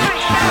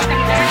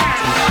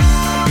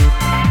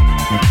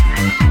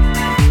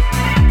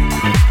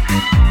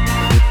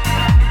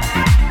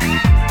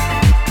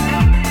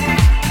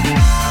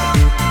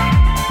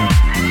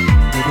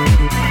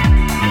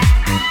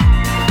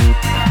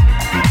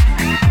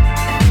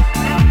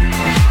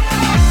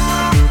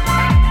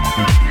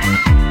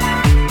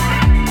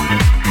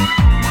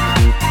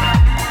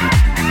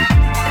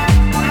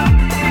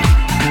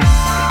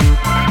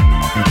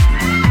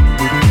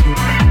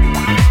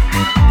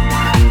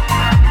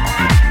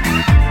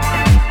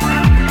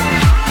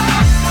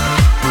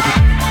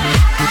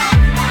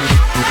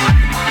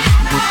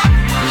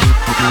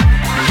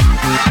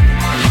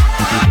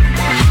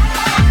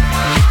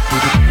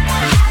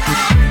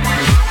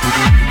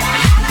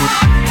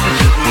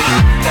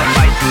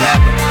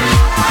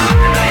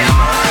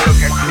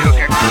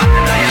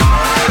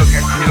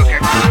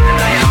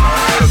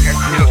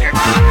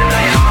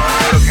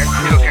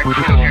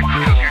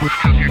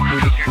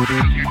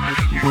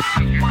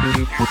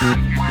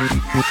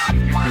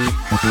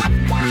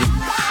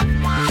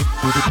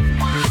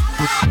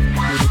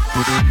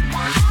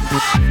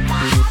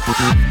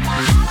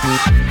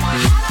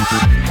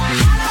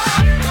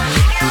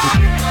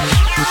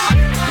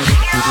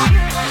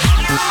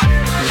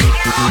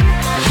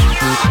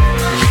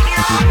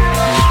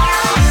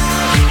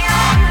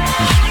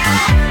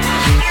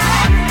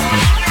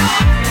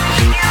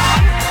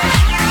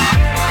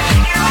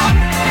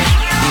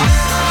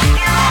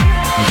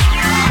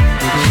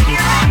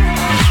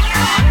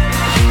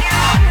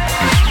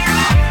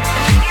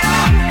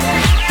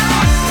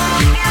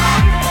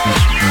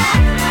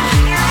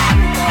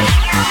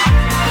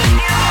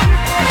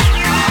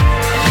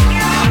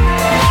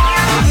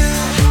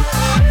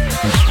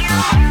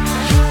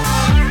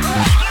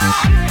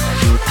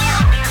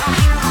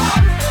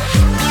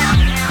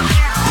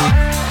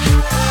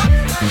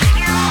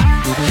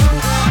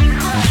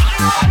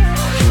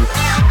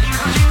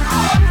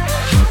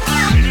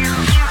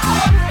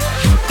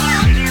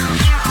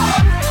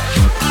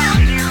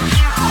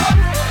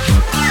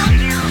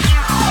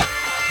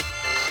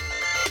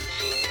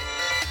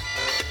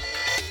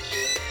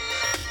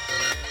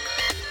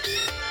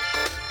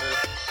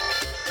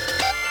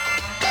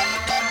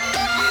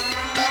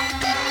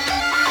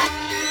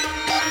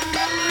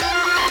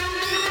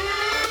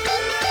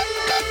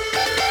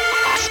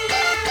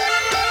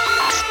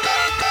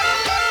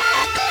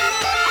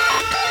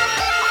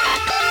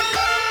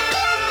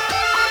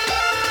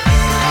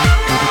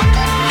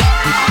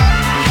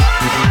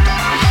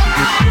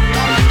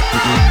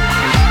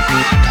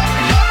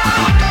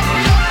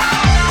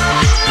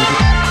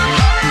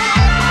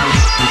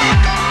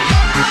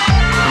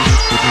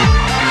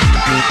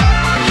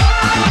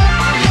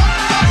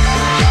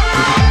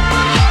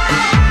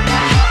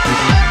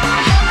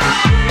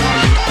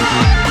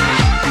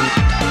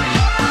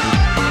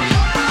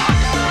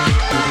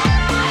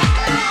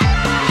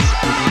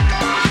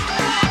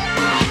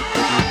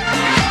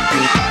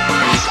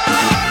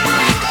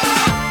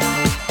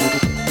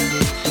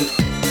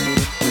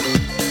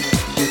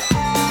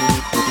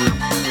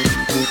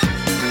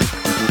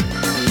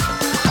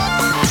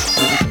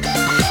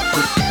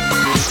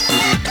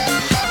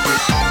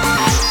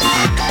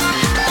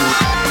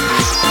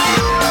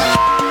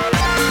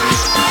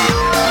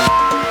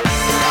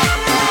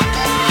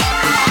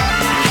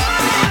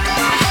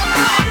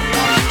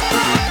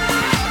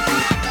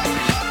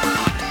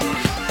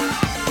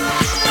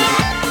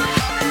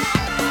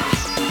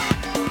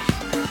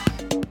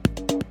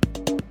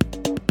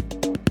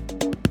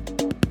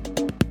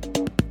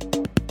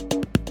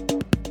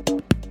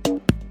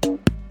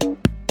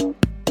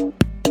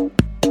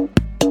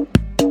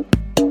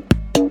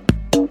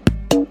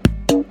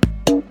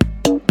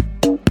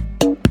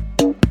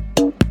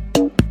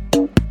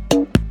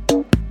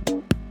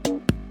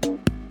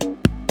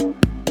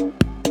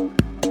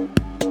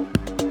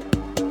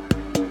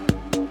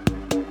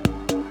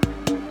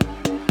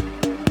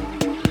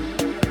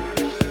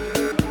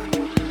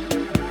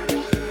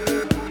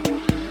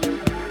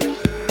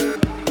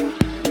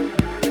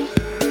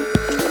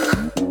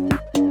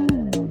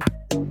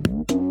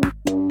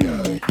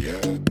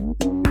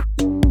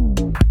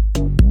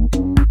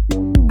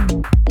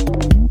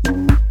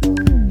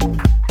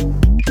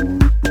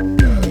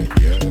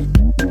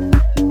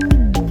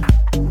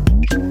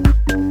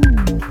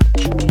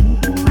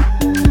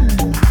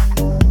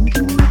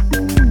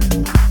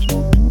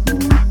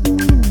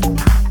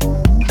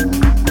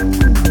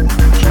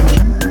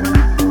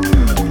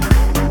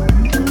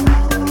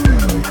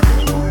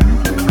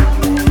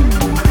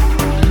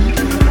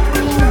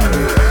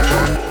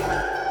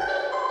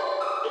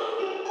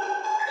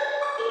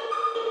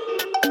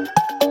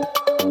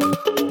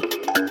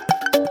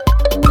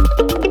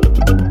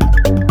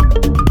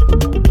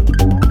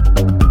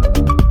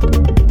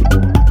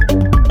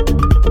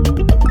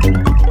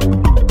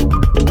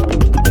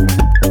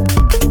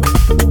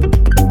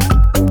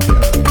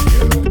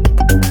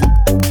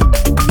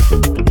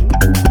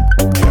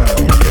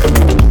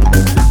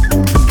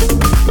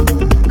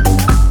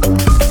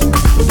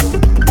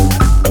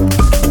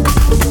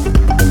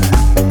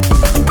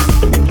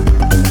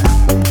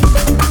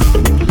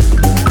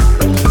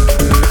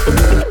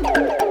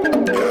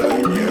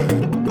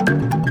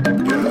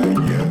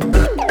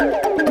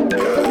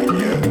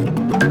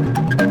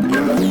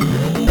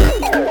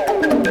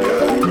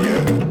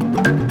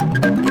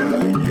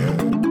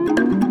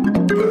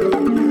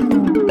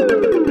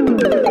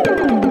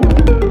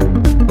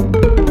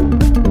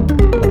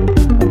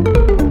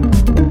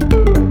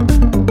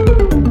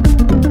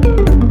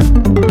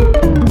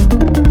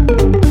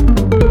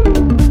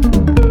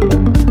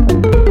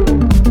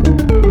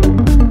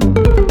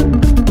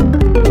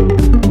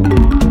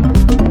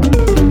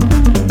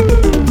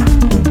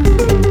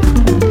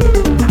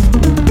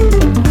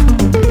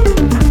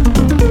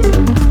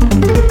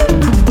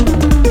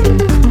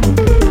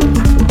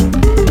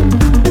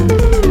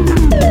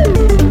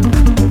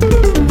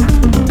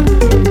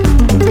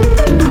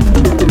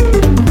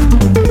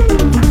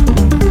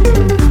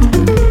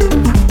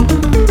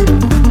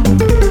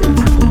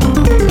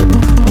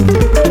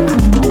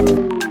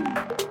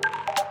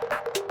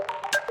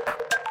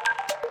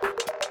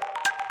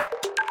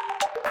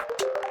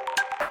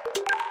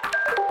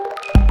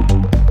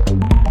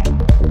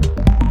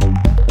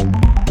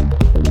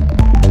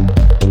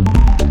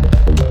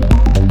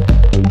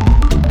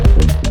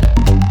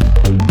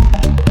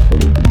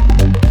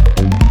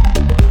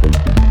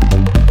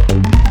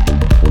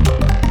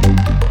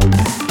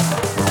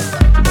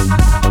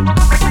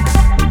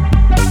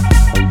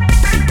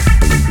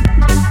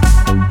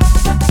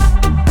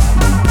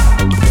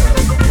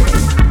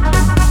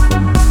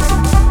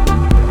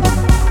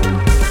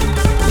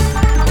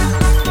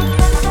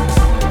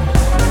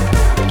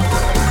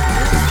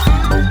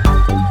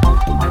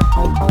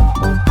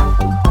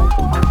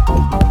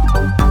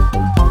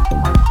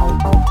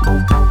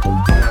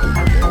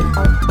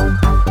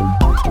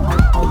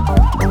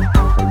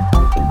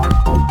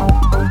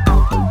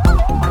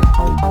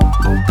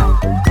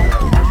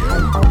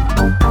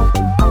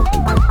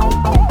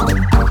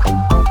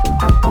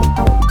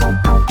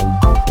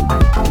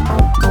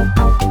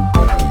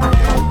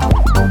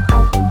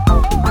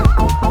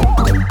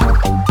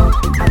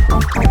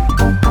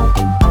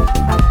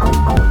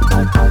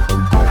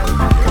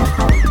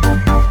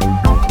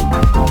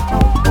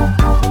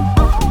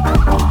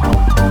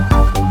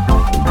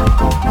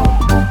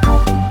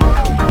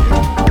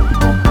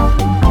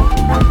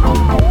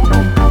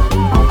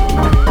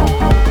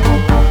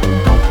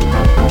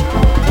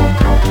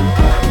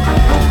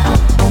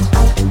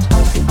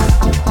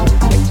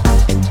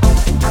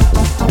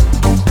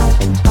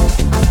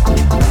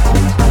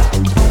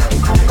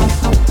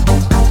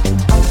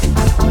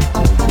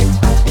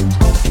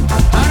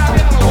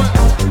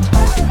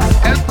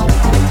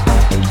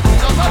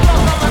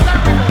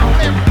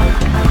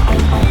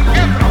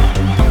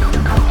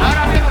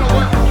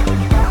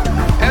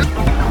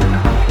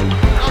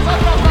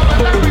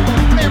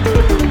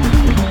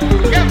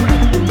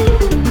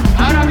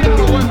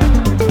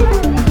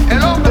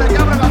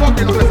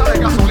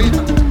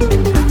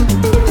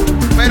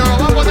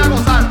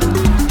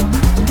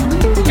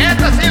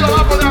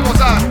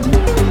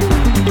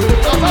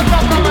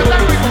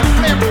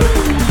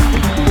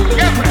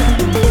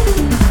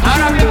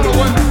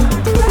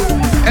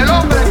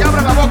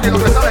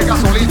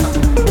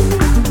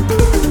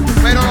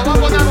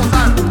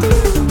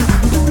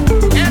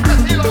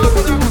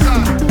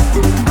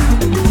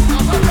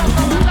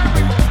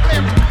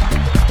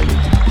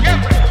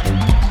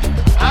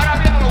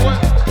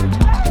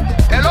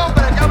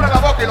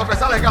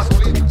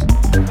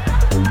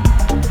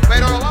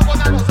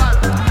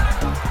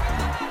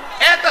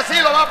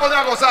 va a poner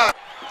a gozar.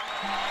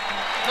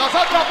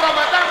 Nosotros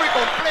prometemos y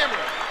cumplimos.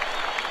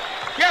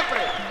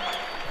 Siempre.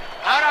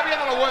 Ahora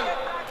viene lo bueno.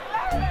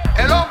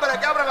 El hombre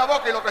que abre la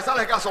boca y lo que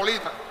sale es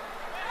gasolina.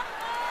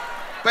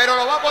 Pero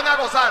lo va a poner a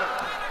gozar.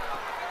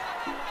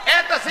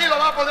 Este sí lo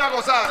va a poner a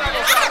gozar.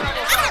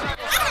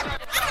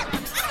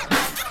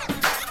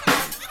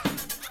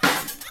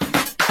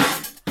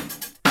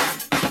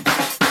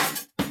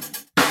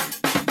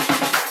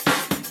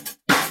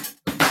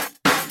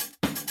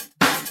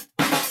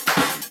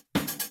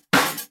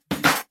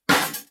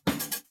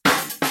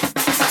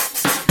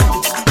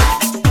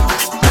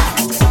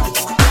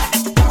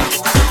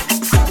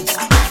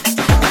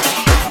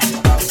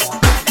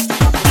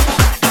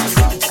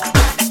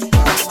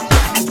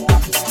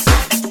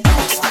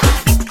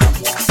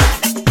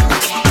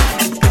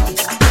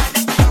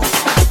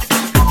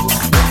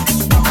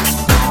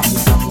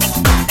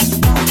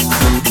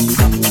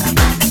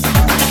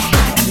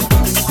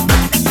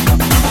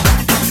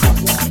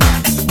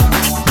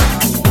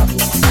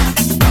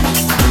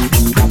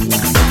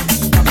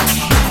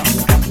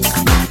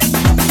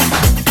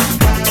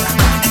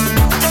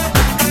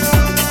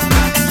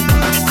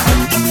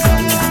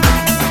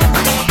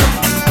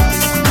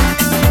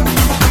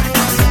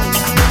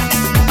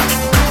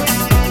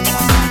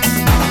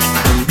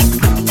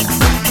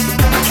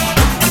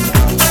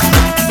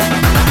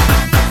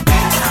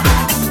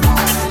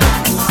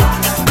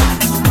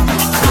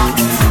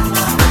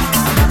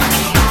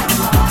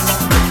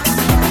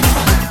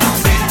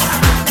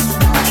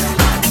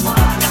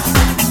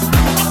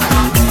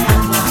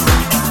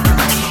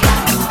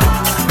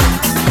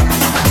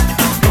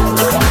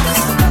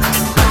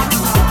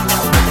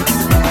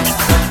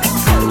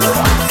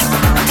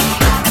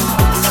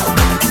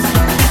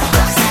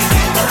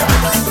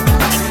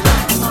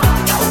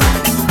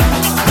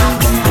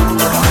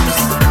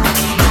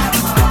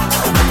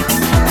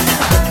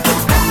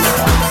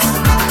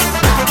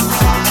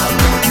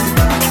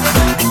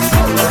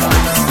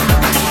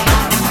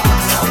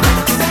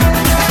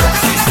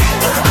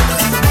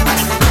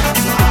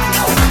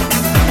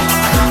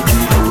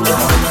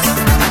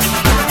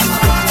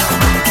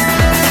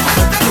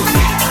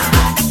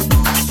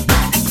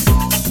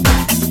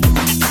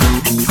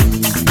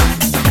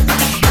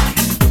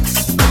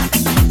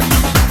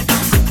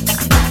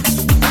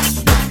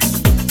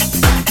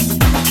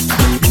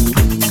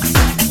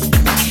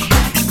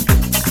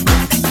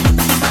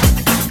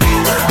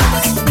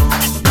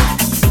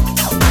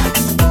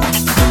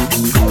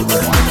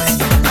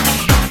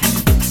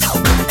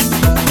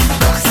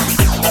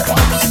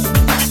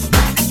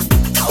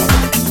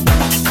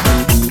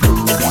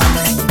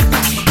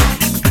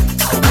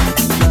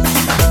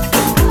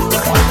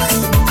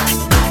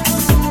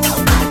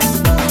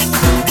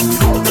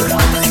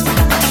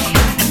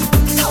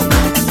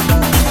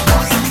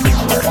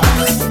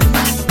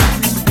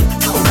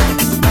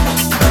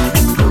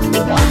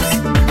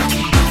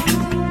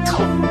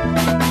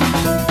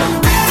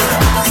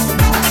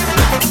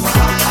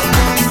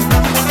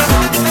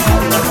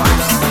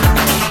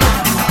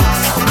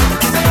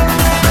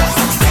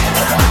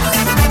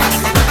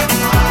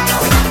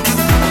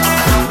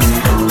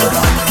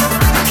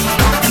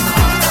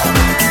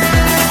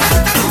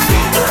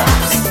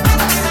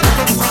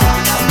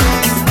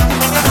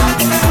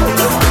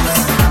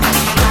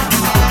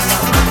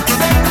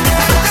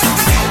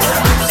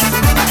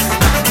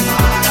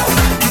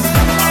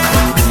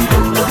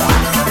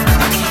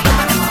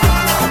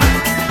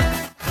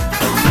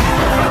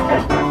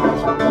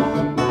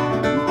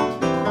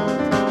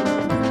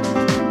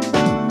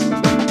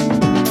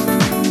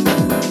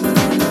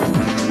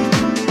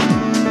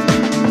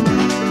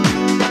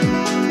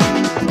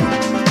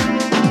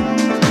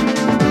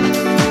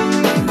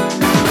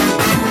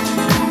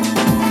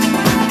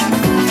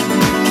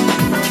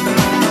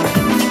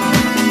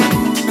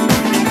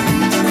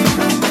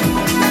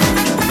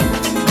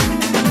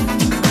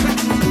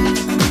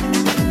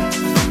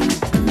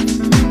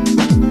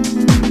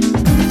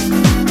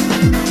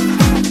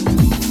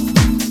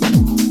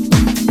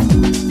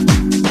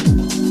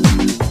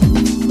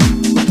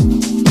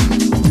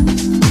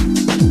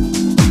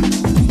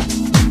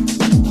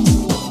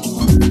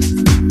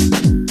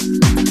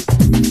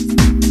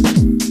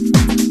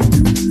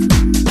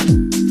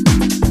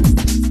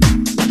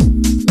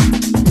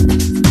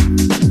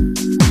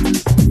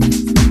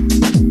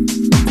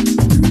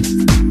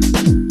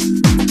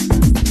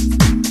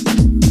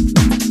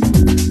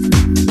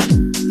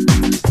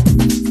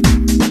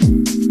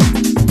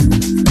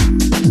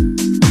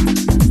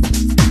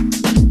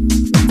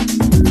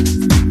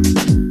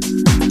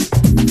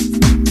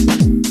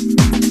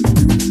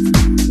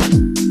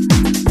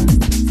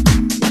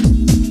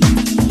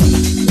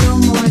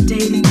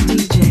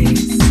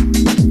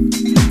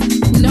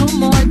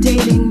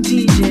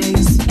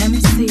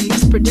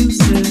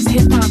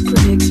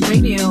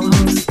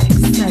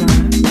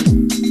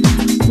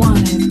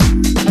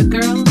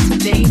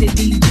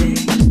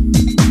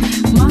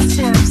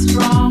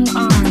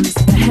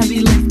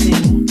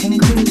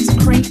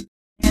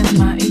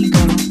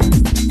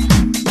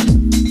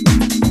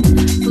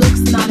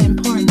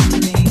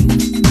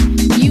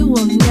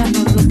 will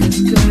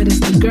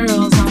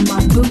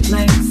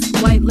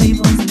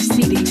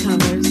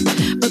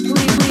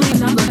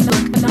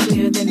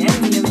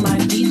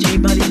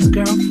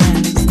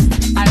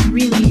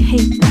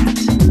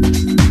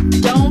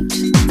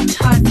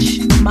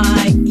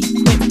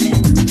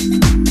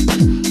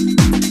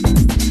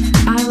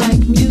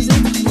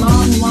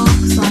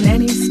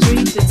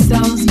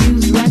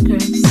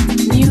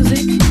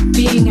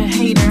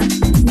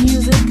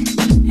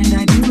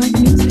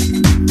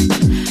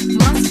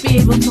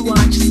able to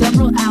watch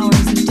several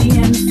hours of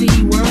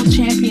DMC World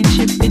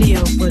Championship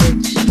video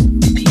footage.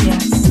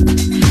 P.S.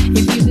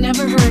 If you've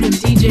never heard of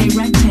DJ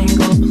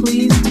Rectangle,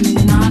 please do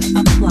not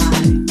apply.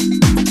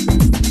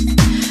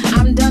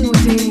 I'm done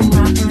with dating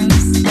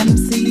rappers,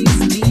 MCs,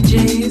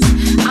 DJs.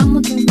 I'm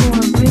looking for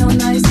a real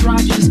nice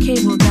Rogers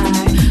Cable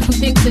guy who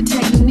thinks the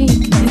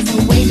technique is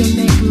a way to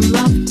make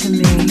love to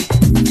me.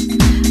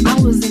 I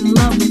was in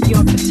love with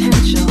your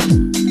potential.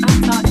 I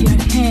thought your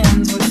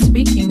hands were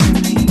speaking to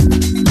me.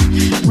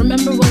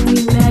 Remember when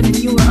we met and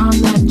you were on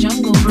that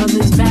Jungle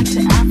Brothers Back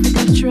to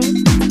Africa trip?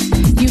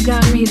 You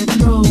got me to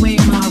throw away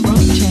my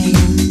rope chain.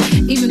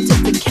 Even took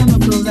the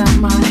chemicals out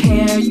my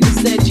hair. You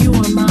said you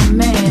were my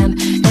man,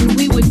 and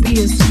we would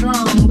be a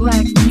strong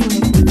black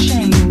unit for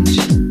change.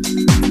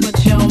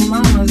 But your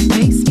mama's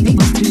basement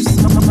was too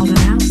small to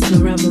house the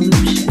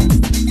revolution.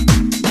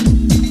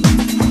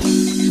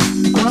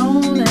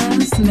 Grown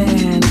ass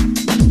man.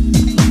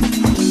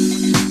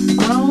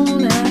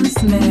 Grown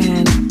ass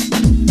man.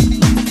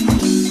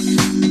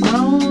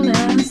 Grown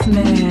ass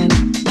man.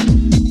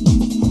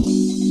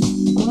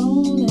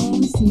 Grown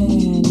ass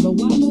man. But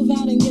why move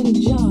out and get a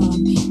job?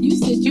 You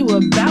said you were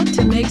about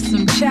to make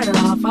some cheddar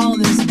off all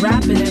this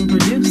rapping and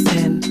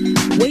producing.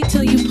 Wait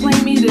till you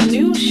play me the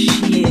new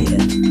shit.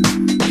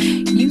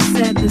 You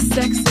said the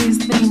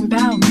sexiest thing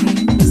about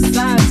me,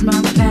 besides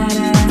my fat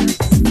ass,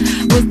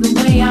 was the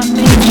way I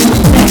made you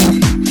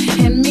think.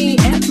 And me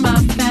and my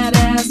fat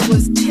ass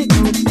was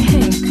tickled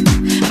pink.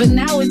 But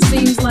now it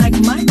seems like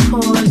my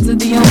chords are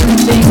the only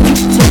thing you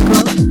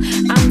tickle.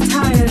 I'm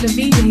tired of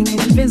eating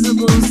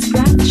invisible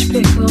scratch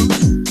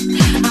pickles.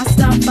 I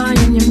stopped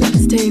buying your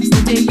mixtapes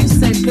the day you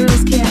said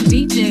girls can't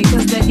DJ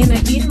cause their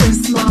inner ear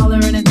is smaller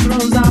and it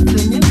throws off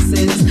the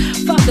mixes.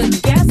 Fuck a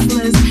guest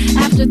list.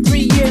 After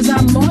 3 years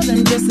I'm more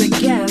than just a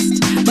guest.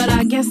 But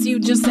I guess you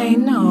just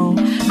ain't know.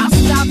 I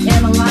stopped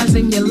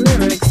analyzing your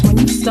lyrics when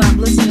you stopped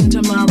listening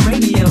to my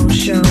radio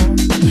show.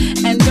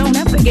 And don't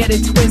ever get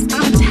it twisted.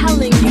 I'm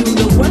telling you,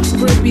 the worst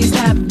groupies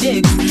have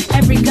dicks.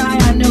 Every guy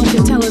I know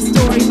can tell a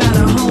story about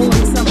a hoe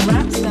and some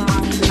rap star.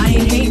 I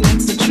ain't hating,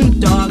 it's the truth,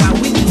 dog. I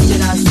witnessed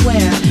it, I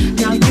swear.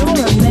 Now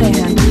you're a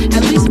man.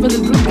 At least for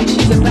the groupie,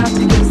 she's about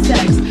to get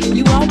sex.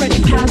 You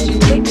already passed your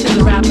cake to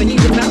the rapper.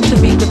 He's about to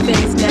beat the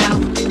face now.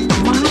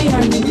 Why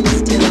are you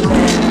still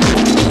there?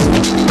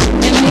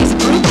 And these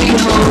groupie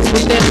hoes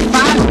with their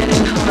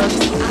 5-minute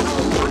hugs. I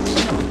don't watch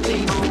no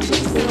things.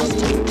 These girls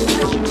take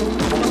pleasure in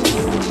fucking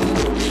me.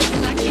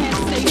 And I can't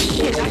say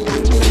shit. I got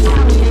to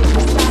retaliate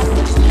for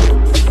silence.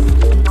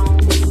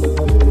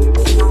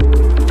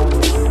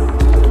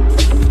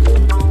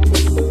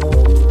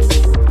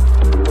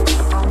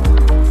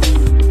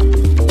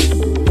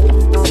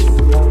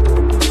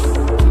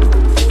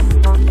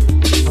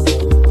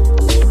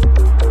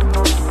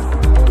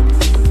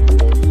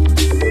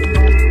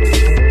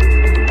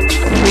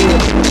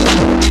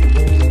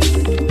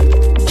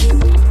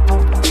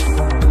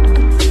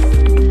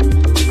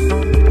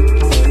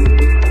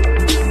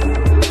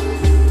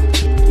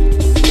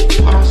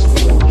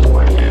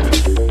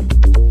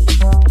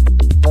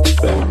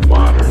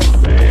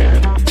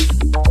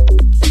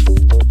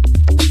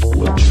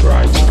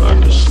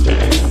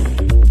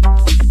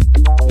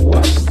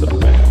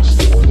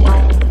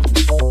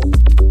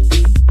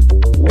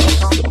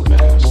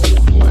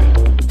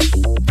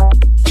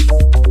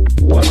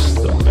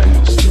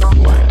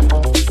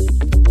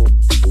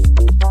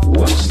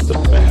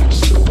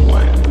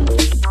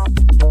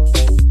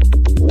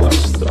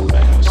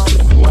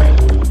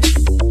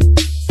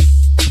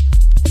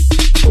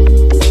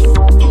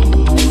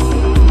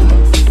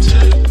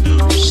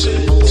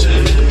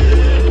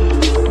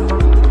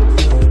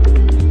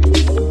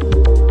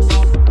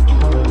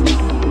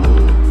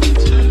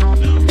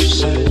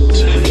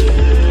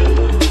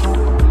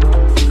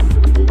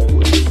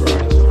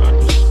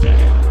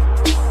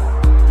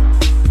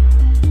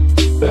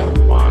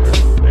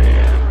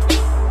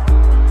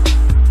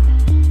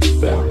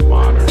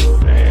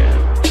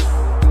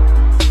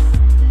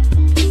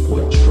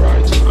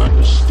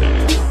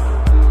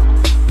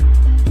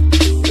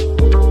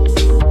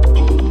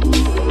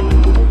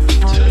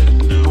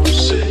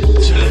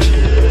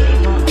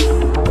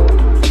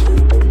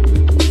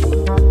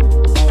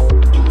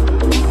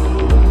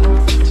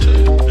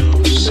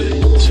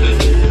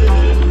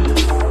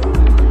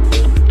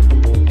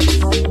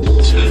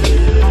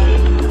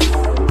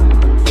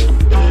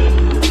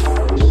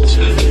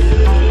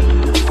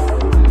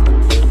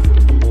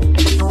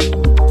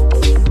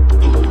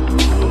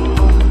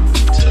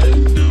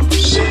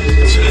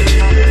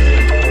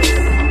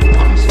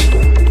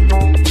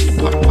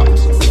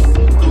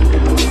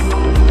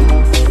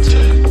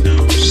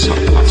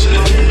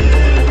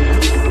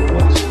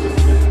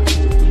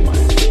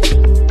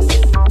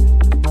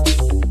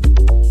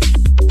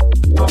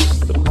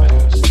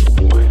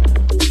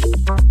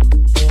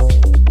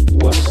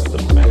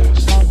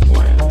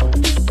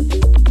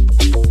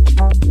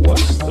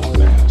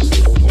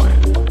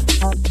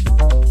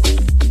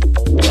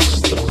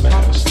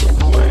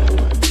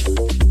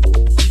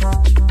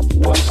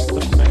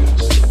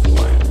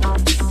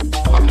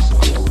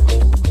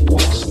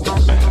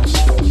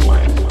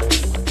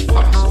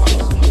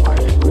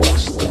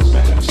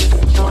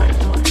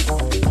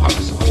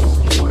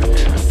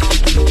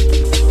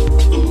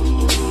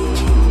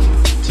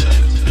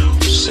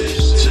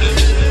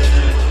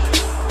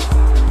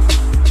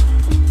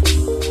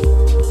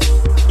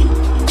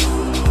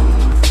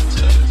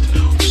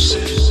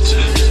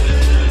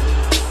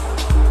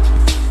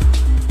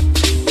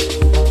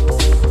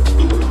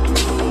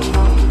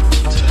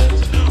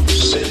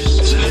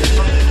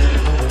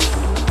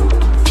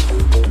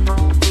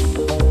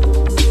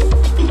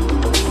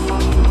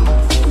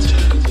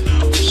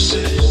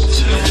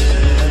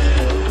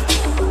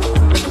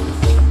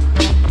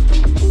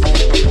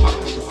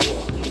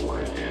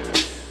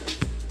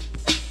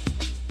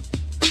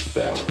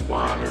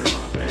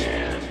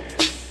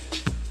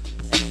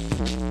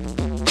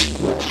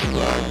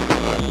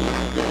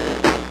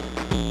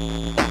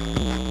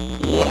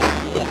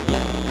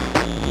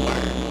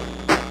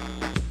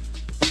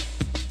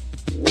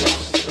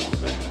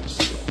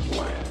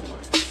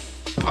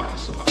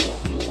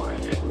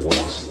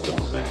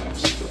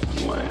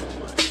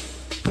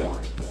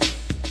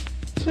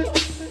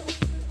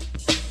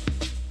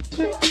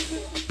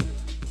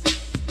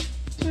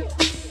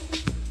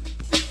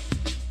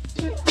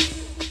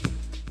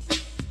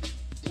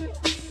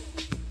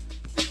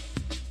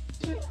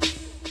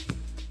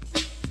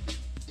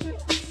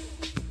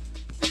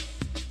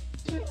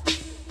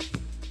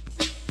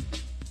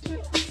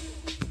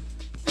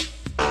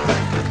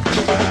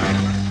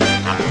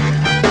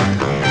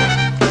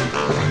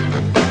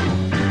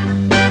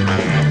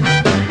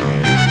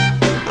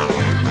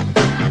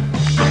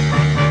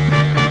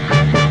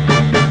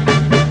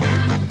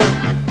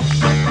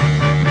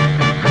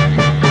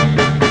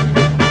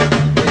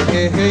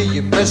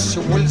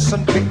 Monsieur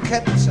Wilson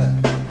Pickett.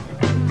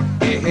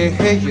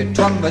 Et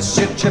toi,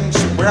 Monsieur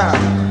James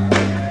Brown.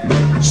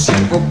 S'il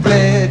vous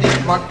plaît,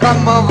 dites-moi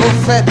comment vous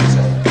faites.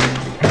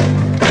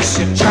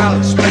 Monsieur Charles,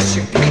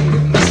 Monsieur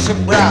King, Monsieur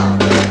Brown.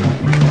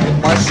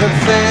 Moi, je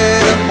fais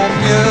de mon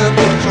mieux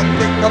pour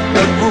chanter comme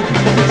vous.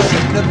 Je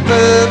ne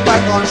peux pas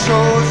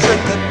grand-chose, je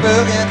ne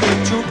peux rien du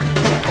tout.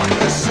 Je crois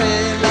que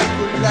c'est la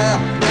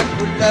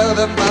couleur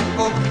de ma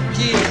peau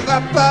qui ne va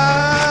pas.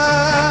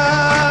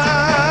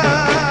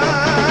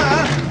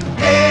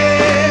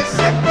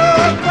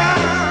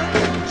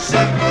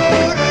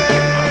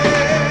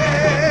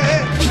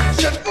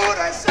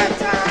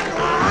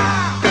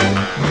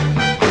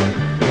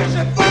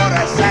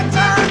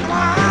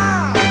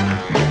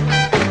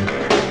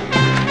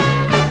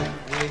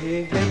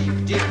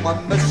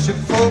 Monsieur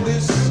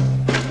Phobus,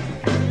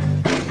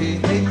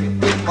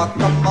 dis-moi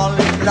comment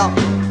les blancs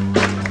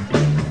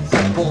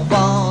font pour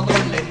vendre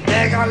les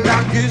nègres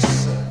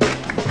largus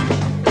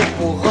et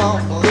pour en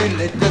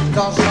brûler de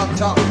temps en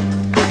temps.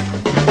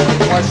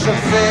 Moi je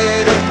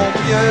fais de mon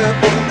mieux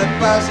pour ne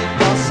pas y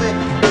penser.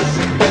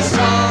 Je me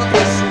sens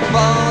très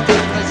souvent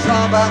très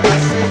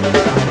embarrassé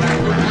par la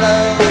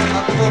couleur de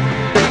ma peau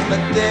qui me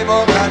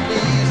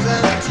démoralise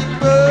un petit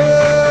peu.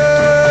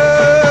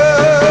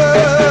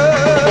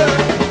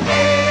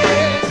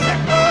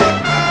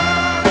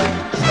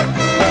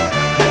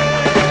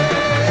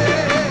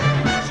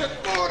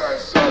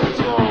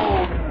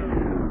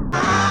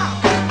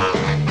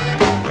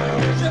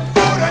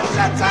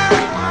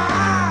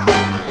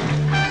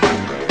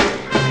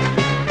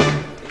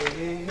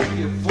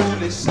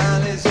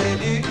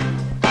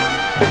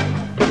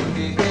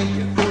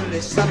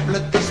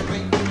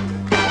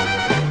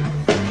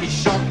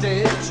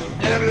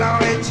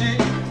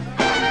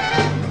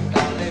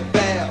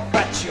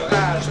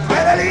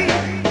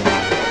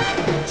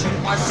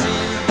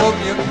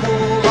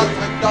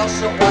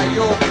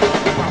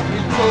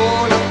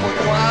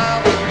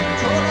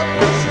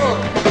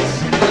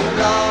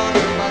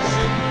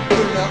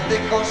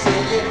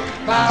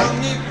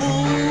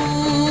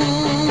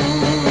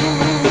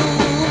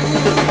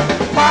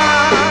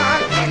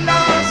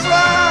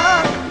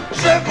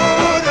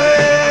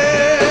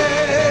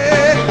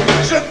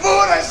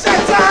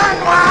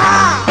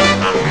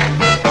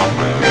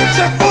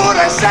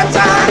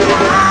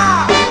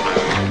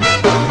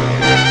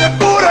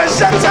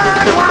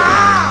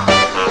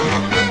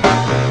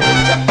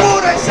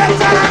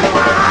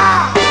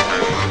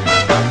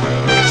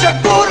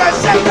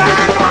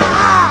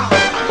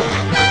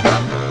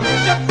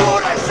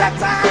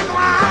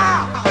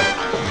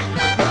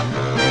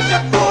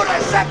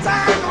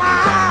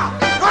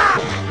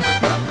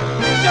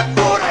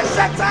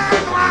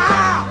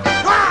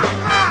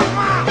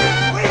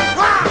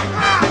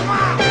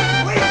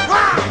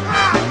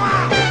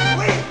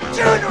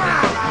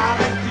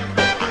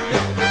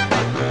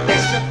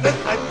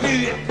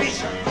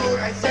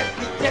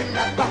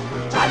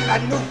 La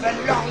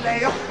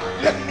Nouvelle-Orléans,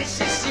 le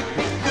Mississippi.